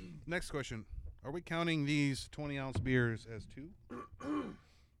 Next question. Are we counting these 20-ounce beers as 2?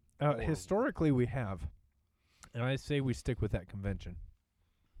 Historically, we have. And I say we stick with that convention.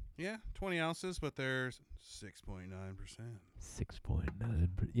 Yeah, 20 ounces, but there's 6.9%. 6.9.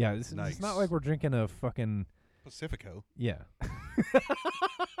 Yeah, it's Nice. not like we're drinking a fucking... Pacifico. Yeah.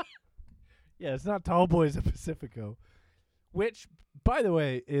 Yeah, it's not Tall Boys of Pacifico. Which, by the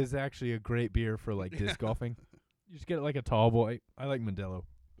way, is actually a great beer for, like, disc golfing. You just get, like, a Tall Boy. I like Modelo.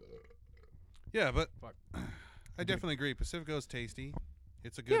 Yeah, but Fuck. I definitely agree. Pacifico is tasty.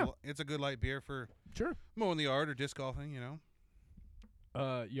 It's a good Yeah. it's a good light beer for Sure. mowing the yard or disc golfing, Yard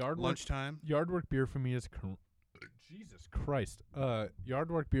Lunchtime. work beer for me is Jesus Christ. Yard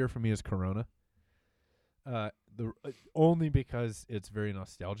work beer for me is Corona. Only because it's very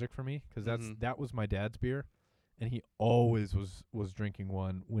nostalgic for me, because that was my dad's beer, and he always was drinking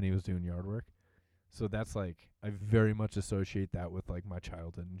one when he was doing yard work. So that's like I very much associate that with like my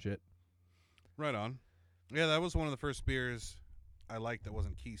childhood and shit. Right on. Yeah, that was one of the first beers I liked that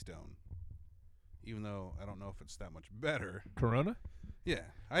wasn't Keystone. Even though I don't know if it's that much better. Corona? Yeah.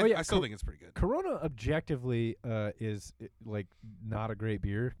 Oh, yeah, I still think it's pretty good. Corona objectively is like not a great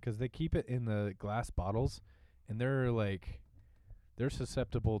beer because they keep it in the glass bottles, and they're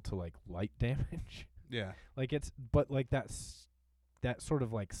susceptible to like light damage. Yeah. Like that sort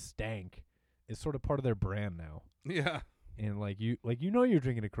of like stank is sort of part of their brand now. Yeah. And you're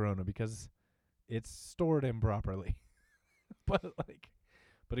drinking a Corona because it's stored improperly. but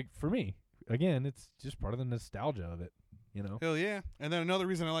for me, again, it's just part of the nostalgia of it, Hell yeah. And then another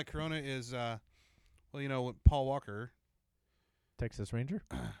reason I like Corona is Paul Walker. Texas Ranger?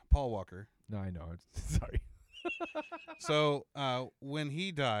 Paul Walker. No, I know. Sorry. So when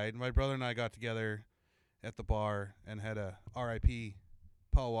he died, my brother and I got together at the bar and had a R.I.P.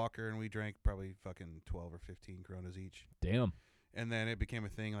 Paul Walker, and we drank probably fucking 12 or 15 Coronas each. Damn. And then it became a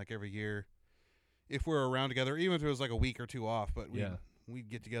thing like every year. If we're around together, even if it was like a week or 2 off, but we'd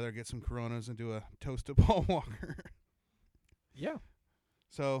get together, get some Coronas, and do a toast to Paul Walker. Yeah.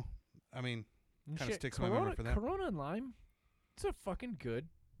 So, I mean, kind of sticks in my memory for that. Corona and lime, it's a fucking good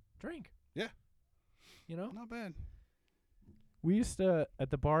drink. Yeah. Not bad. We used to, at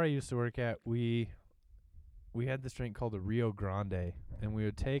the bar I used to work at, we had this drink called a Rio Grande, and we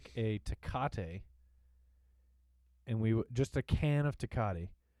would take a Tecate and we just a can of Tecate.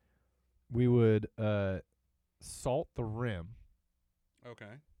 We would salt the rim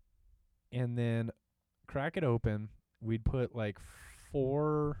Okay. and then crack it open. We'd put like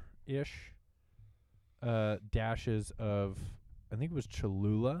 4-ish dashes of, I think it was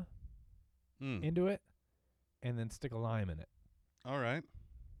Cholula into it, and then stick a lime in it. All right.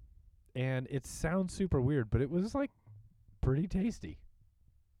 And it sounds super weird, but it was like pretty tasty.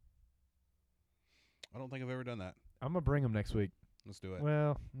 I don't think I've ever done that. I'm going to bring them next week. Let's do it.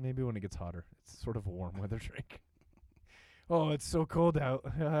 Well, maybe when it gets hotter. It's sort of a warm weather drink. Oh, it's so cold out.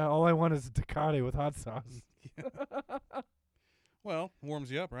 All I want is a Tecate with hot sauce. Well,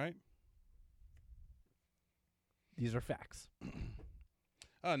 warms you up, right? These are facts.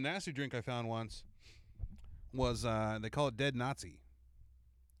 A nasty drink I found once was, they call it Dead Nazi.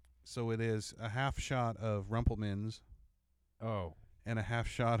 So it is a half shot of Rumpelmans Oh. and a half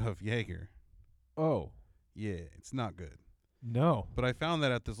shot of Jaeger. Oh. Yeah, it's not good. No. But I found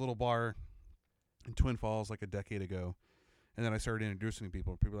that at this little bar in Twin Falls like a decade ago. And then I started introducing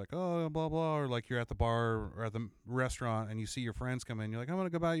people. People are like, oh, blah, blah. Or like you're at the bar or at the restaurant and you see your friends come in. You're like, I'm going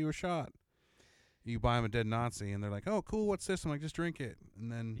to go buy you a shot. You buy them a Dead Nazi. And they're like, oh, cool. What's this? I'm like, just drink it.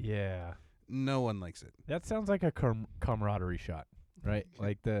 And then Yeah. no one likes it. That sounds like a camaraderie shot, right?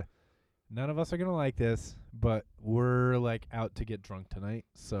 Like none of us are going to like this, but we're like out to get drunk tonight.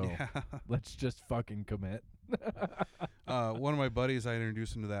 So Yeah. let's just fucking commit. One of my buddies, I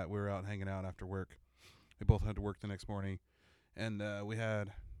introduced him to that. We were out hanging out after work. We both had to work the next morning. And we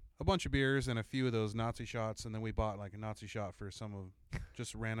had a bunch of beers and a few of those Nazi shots. And then we bought like a Nazi shot for some of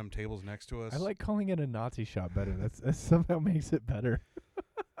just random tables next to us. I like calling it a Nazi shot better. That somehow makes it better.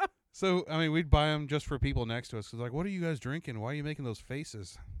 So, I mean, we'd buy them just for people next to us. Cause like, what are you guys drinking? Why are you making those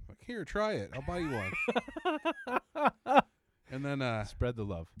faces? Like, here, try it. I'll buy you one. And then Spread the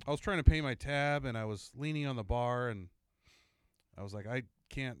love. I was trying to pay my tab, and I was leaning on the bar, and I was like, I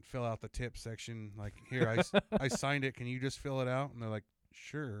can't fill out the tip section. Like, here, I signed it. Can you just fill it out? And they're like,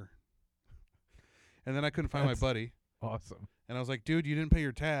 sure. And then I couldn't find my buddy. Awesome. And I was like, dude, you didn't pay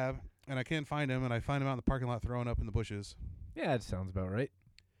your tab. And I can't find him, and I find him out in the parking lot throwing up in the bushes. Yeah, it sounds about right.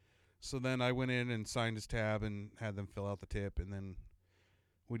 So then I went in and signed his tab and had them fill out the tip, and then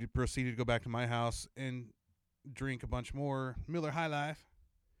we proceeded to go back to my house and drink a bunch more Miller High Life.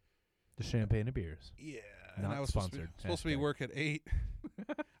 The champagne and beers. Yeah. Not and I was sponsored. Supposed to be work at 8.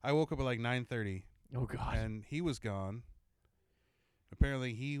 I woke up at like 9:30. Oh God. And he was gone.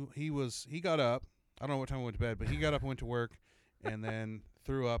 Apparently he got up. I don't know what time he went to bed, but he got up and went to work and then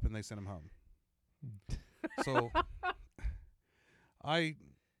threw up and they sent him home. So I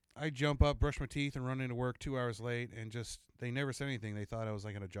jump up, brush my teeth, and run into work 2 hours late, and just they never said anything. They thought I was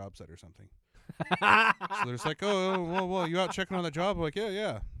like at a job site or something. So they're just like, oh, well, you out checking on the job? I'm like,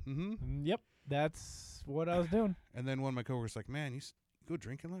 yeah. Mm-hmm. Yep, that's what I was doing. And then one of my coworkers like, man, you go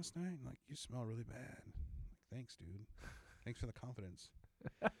drinking last night? Like, you smell really bad. Like, thanks, dude. Thanks for the confidence.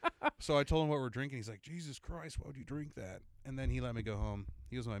 So I told him what we're drinking. He's like, Jesus Christ, why would you drink that? And then he let me go home.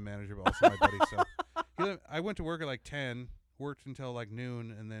 He was my manager, but also my buddy. So I went to work at like 10, worked until like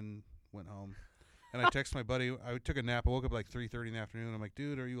noon, and then went home. And I texted my buddy. I took a nap. I woke up at like 3:30 in the afternoon. I'm like,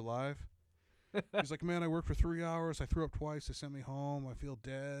 dude, are you alive? He's like, man, I worked for 3 hours. I threw up twice. They sent me home. I feel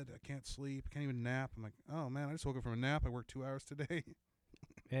dead. I can't sleep. I can't even nap. I'm like, oh, man, I just woke up from a nap. I worked 2 hours today.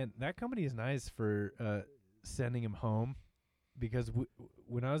 And that company is nice for sending him home, because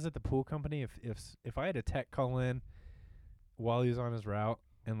when I was at the pool company, if I had a tech call in while he was on his route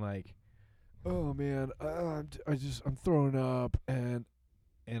and like, oh man, I'm throwing up, and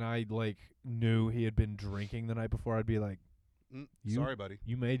I like knew he had been drinking the night before, I'd be like, sorry, buddy.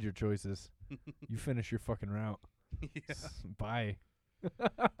 You made your choices. You finish your fucking route. Yeah. Bye.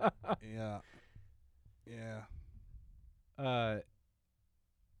 Yeah.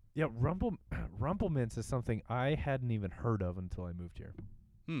 Yeah, Rumpelmints is something I hadn't even heard of until I moved here.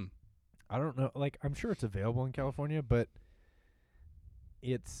 I don't know, like, I'm sure it's available in California, but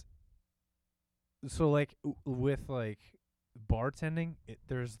it's so like with like bartending,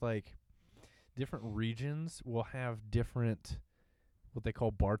 there's like different regions will have different what they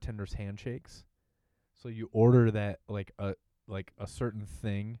call bartenders handshakes. So you order that like a certain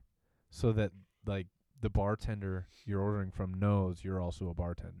thing so that like the bartender you're ordering from knows you're also a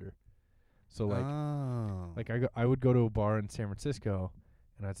bartender. So like I would go to a bar in San Francisco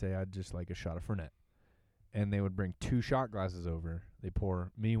and I'd say I'd just like a shot of Fernet. And they would bring 2 shot glasses over. They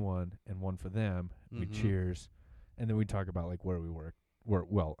pour me one and one for them. We'd cheers. And then we'd talk about like where we work.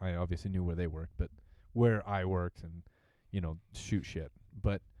 Well, I obviously knew where they worked, but where I worked and, you know, shoot shit.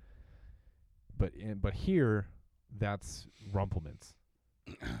 But here, that's Rumpelmints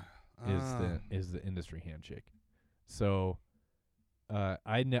is the industry handshake. So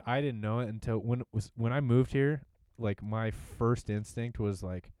I didn't know it until when I moved here. Like my first instinct was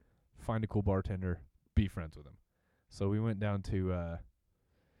like, find a cool bartender, be friends with him. So we went down to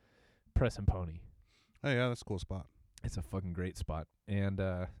Press and Pony. Oh yeah, that's a cool spot. It's a fucking great spot. And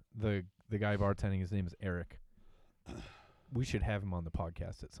the guy bartending, his name is Eric. We should have him on the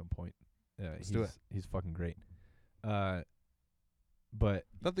podcast at some point. Let's do it. He's fucking great. But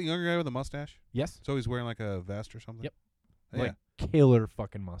Is that the younger guy with the mustache? yes, So he's wearing like a vest or something? Yep. Oh, like yeah. killer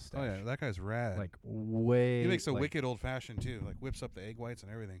fucking mustache. Oh yeah, that guy's rad. Like way. he makes a like, wicked old fashioned too. Like whips up the egg whites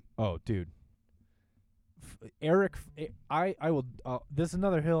and everything. Oh, dude. Eric, I will. This is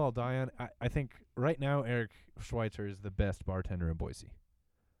another hill I'll die on. I think right now Eric Schweitzer is the best bartender in Boise.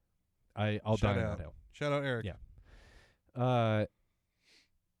 I'll Shout die on out. that hill. Shout out Eric. Yeah.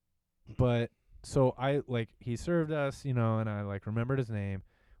 But so he served us, and I like remembered his name,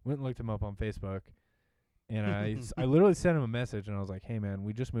 went and looked him up on Facebook, and I literally sent him a message and I was like, hey man,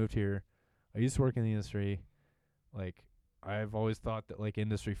 we just moved here. I used to work in the industry. Like, I've always thought that like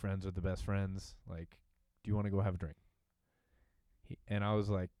industry friends are the best friends. Like, do you want to go have a drink? And I was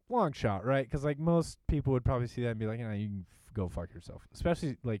like, long shot, right? 'Cause like most people would probably see that and be like, you can go fuck yourself.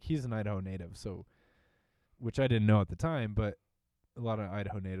 Especially like he's an Idaho native, so, which I didn't know at the time, but a lot of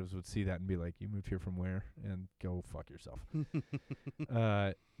Idaho natives would see that and be like, you moved here from where? And go fuck yourself.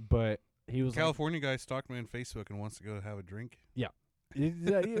 But he was California guy stalked me on Facebook and wants to go have a drink.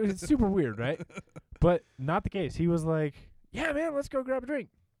 it's super weird, right? But not the case. He was like, yeah, man, let's go grab a drink.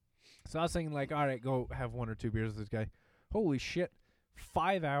 So I was thinking like, all right, go have 1 or 2 beers with this guy. Holy shit.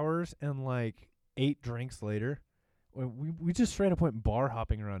 5 hours and like 8 drinks later, we just straight up went bar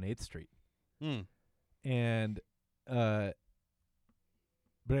hopping around 8th Street. And but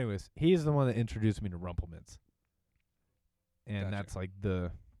anyways, he's the one that introduced me to Rumplemints. And Gotcha. that's like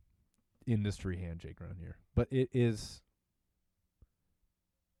the industry handshake around here. But it is,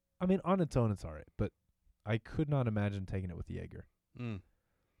 I mean, on its own it's all right, but I could not imagine taking it with Jaeger.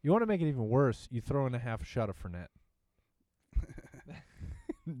 You want to make it even worse, you throw in a half a shot of Fernet.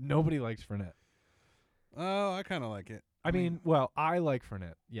 Nobody likes Fernet. Oh, I kind of like it. I mean, well, I like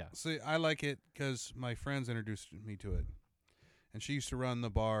Fernet, yeah. See, I like it 'cause my friends introduced me to it. And she used to run the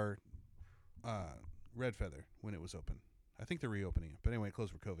bar, Red Feather, when it was open. I think they're reopening it. But anyway, it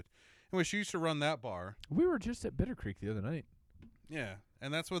closed for COVID. Anyway, she used to run that bar. We were just at Bitter Creek the other night. Yeah.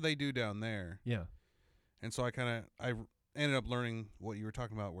 And that's what they do down there. Yeah. And so I ended up learning what you were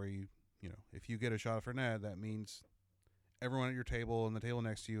talking about, where you if you get a shot of Fernet, that means everyone at your table and the table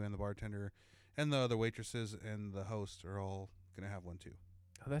next to you and the bartender and the other waitresses and the host are all going to have one too.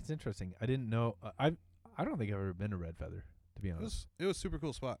 Oh, that's interesting. I didn't know. I don't think I've ever been to Red Feather, to be honest. It was a super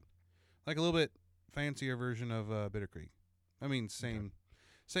cool spot. Like a little bit fancier version of Bitter Creek. I mean, same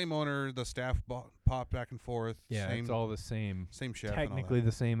owner, the staff pop back and forth. Yeah, same, it's all the same. same chef. Technically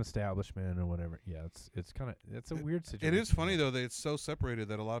the same establishment or whatever. Yeah, it's kind of a weird situation. It is funny though that it's so separated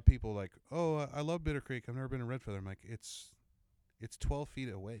that a lot of people like, oh, I love Bitter Creek. I've never been to Red Feather. I'm like, it's 12 feet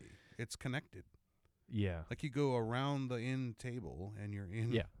away. It's connected. Yeah. Like you go around the end table and you're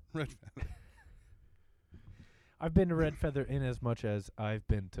in Red Feather. I've been to Red Feather in as much as I've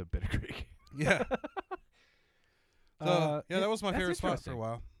been to Bitter Creek. Yeah. So that was my that's favorite spot for a interesting.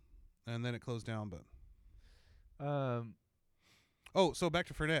 while, and then it closed down. But so back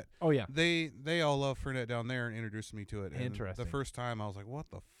to Fernet. Oh yeah. They all love Fernet down there and introduced me to it. And Interesting. The first time I was like, "What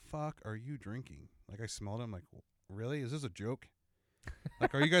the fuck are you drinking?" Like I smelled it. I'm like, "Really? Is this a joke?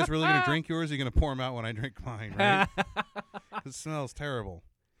 Like, are you guys really gonna drink yours? Or are you gonna pour them out when I drink mine?" Right? It smells terrible.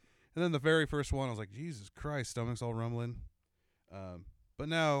 And then the very first one, I was like, "Jesus Christ, stomach's all rumbling." But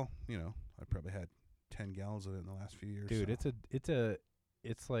now, I probably had 10 gallons of it in the last few years. Dude, so.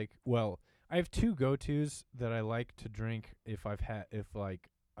 it's like, well, I have 2 go-tos that I like to drink if I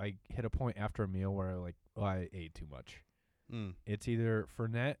hit a point after a meal where I ate too much. It's either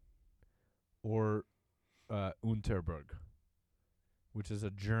Fernet or Unterberg, which is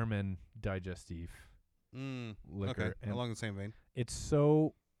a German digestif liquor. Okay, And along the same vein. it's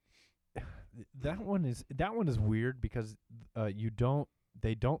so that one is weird because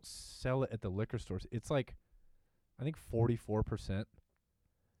they don't sell it at the liquor stores. It's like I think 44%,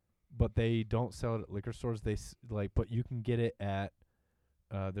 but they don't sell it at liquor stores. But you can get it at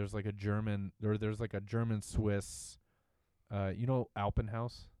there's like a German Swiss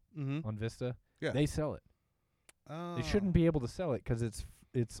Alpenhaus on Vista. Yeah. They sell it. Oh. They shouldn't be able to sell it 'cause it's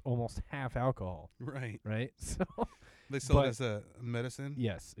almost half alcohol, right? So They sell it as a medicine?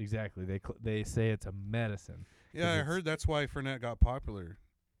 yes, exactly. They say it's a medicine. Yeah, I heard that's why Fernet got popular.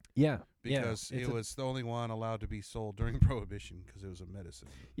 Yeah, Because yeah, it was the only one allowed to be sold during Prohibition because it was a medicine.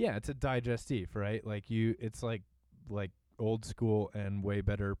 Yeah, it's a digestif, right? Like it's like like old school and way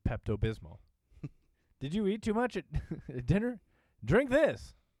better Pepto-Bismol. Did you eat too much at at dinner? Drink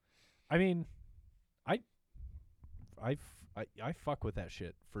this. I mean, I fuck with that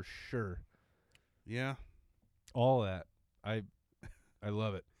shit for sure. Yeah. All that. I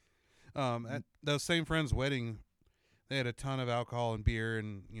love it. At those same friends' wedding, they had a ton of alcohol and beer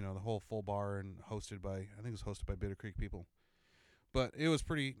and, you know, the whole full bar, and I think it was hosted by Bitter Creek people. But it was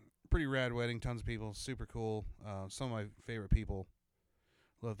pretty rad wedding, tons of people, super cool. Some of my favorite people.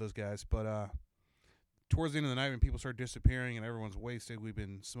 Love those guys. But towards the end of the night when people start disappearing and everyone's wasted, we've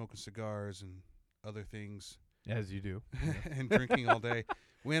been smoking cigars and other things As you do. and drinking all day.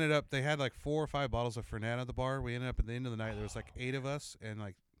 We ended up, they had like 4 or 5 bottles of Fernet at the bar. We ended up at the end of the night, there was like 8 of us, and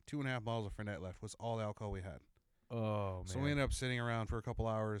like 2.5 bottles of Fernet left was all the alcohol we had. Oh, man. So we ended up sitting around for a couple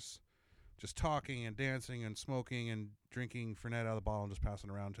hours just talking and dancing and smoking and drinking Fernet out of the bottle and just passing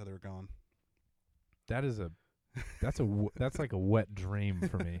around until they were gone. That's like a wet dream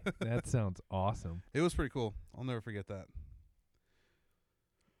for me. That sounds awesome. It was pretty cool. I'll never forget that.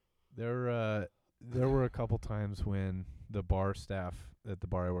 There were a couple times when the bar staff at the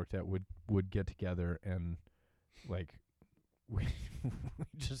bar I worked at would get together and like we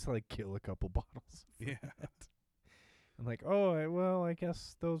just like kill a couple bottles. Yeah. And like, I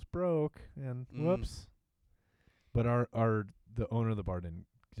guess those broke and whoops. But the owner of the bar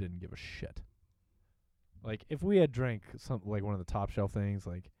didn't give a shit. Like if we had drank some like one of the top shelf things,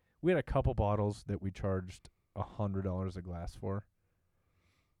 like we had a couple bottles that we charged $100 a glass for.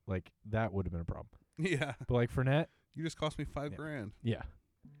 Like that would have been a problem. Yeah. But like Fernet, You just cost me $5,000. yeah.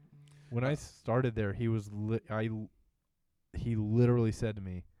 When I started there, he was he literally said to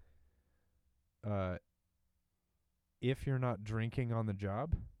me, if you're not drinking on the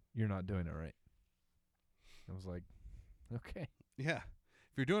job, you're not doing it right. I was like, okay. Yeah.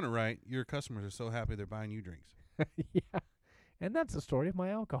 If you're doing it right, your customers are so happy they're buying you drinks. Yeah. And that's the story of my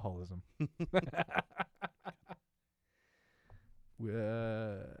alcoholism.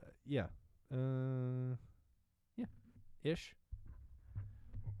 Yeah. Yeah. Ish.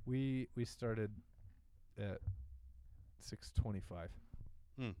 We started at 6:25.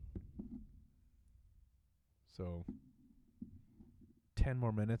 So 10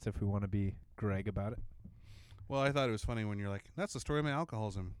 more minutes if we want to be Greg about it. Well, I thought it was funny when you're like, that's the story of my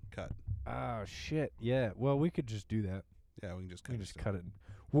alcoholism. Cut. Oh shit. Yeah. Well, we could just do that. Yeah, we can just cut We it. can just cut it.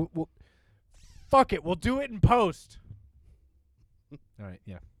 We'll fuck it. We'll do it in post. All right.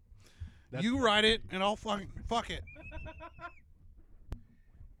 Yeah. You write it, and I'll fuck it. Oh.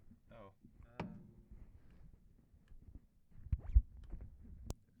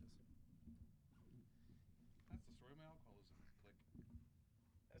 That's the story of my alcoholism. Click.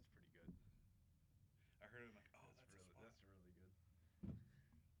 That's pretty good. I heard it. I'm like, oh, that's really really good.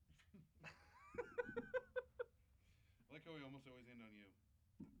 I like how we almost always end on you.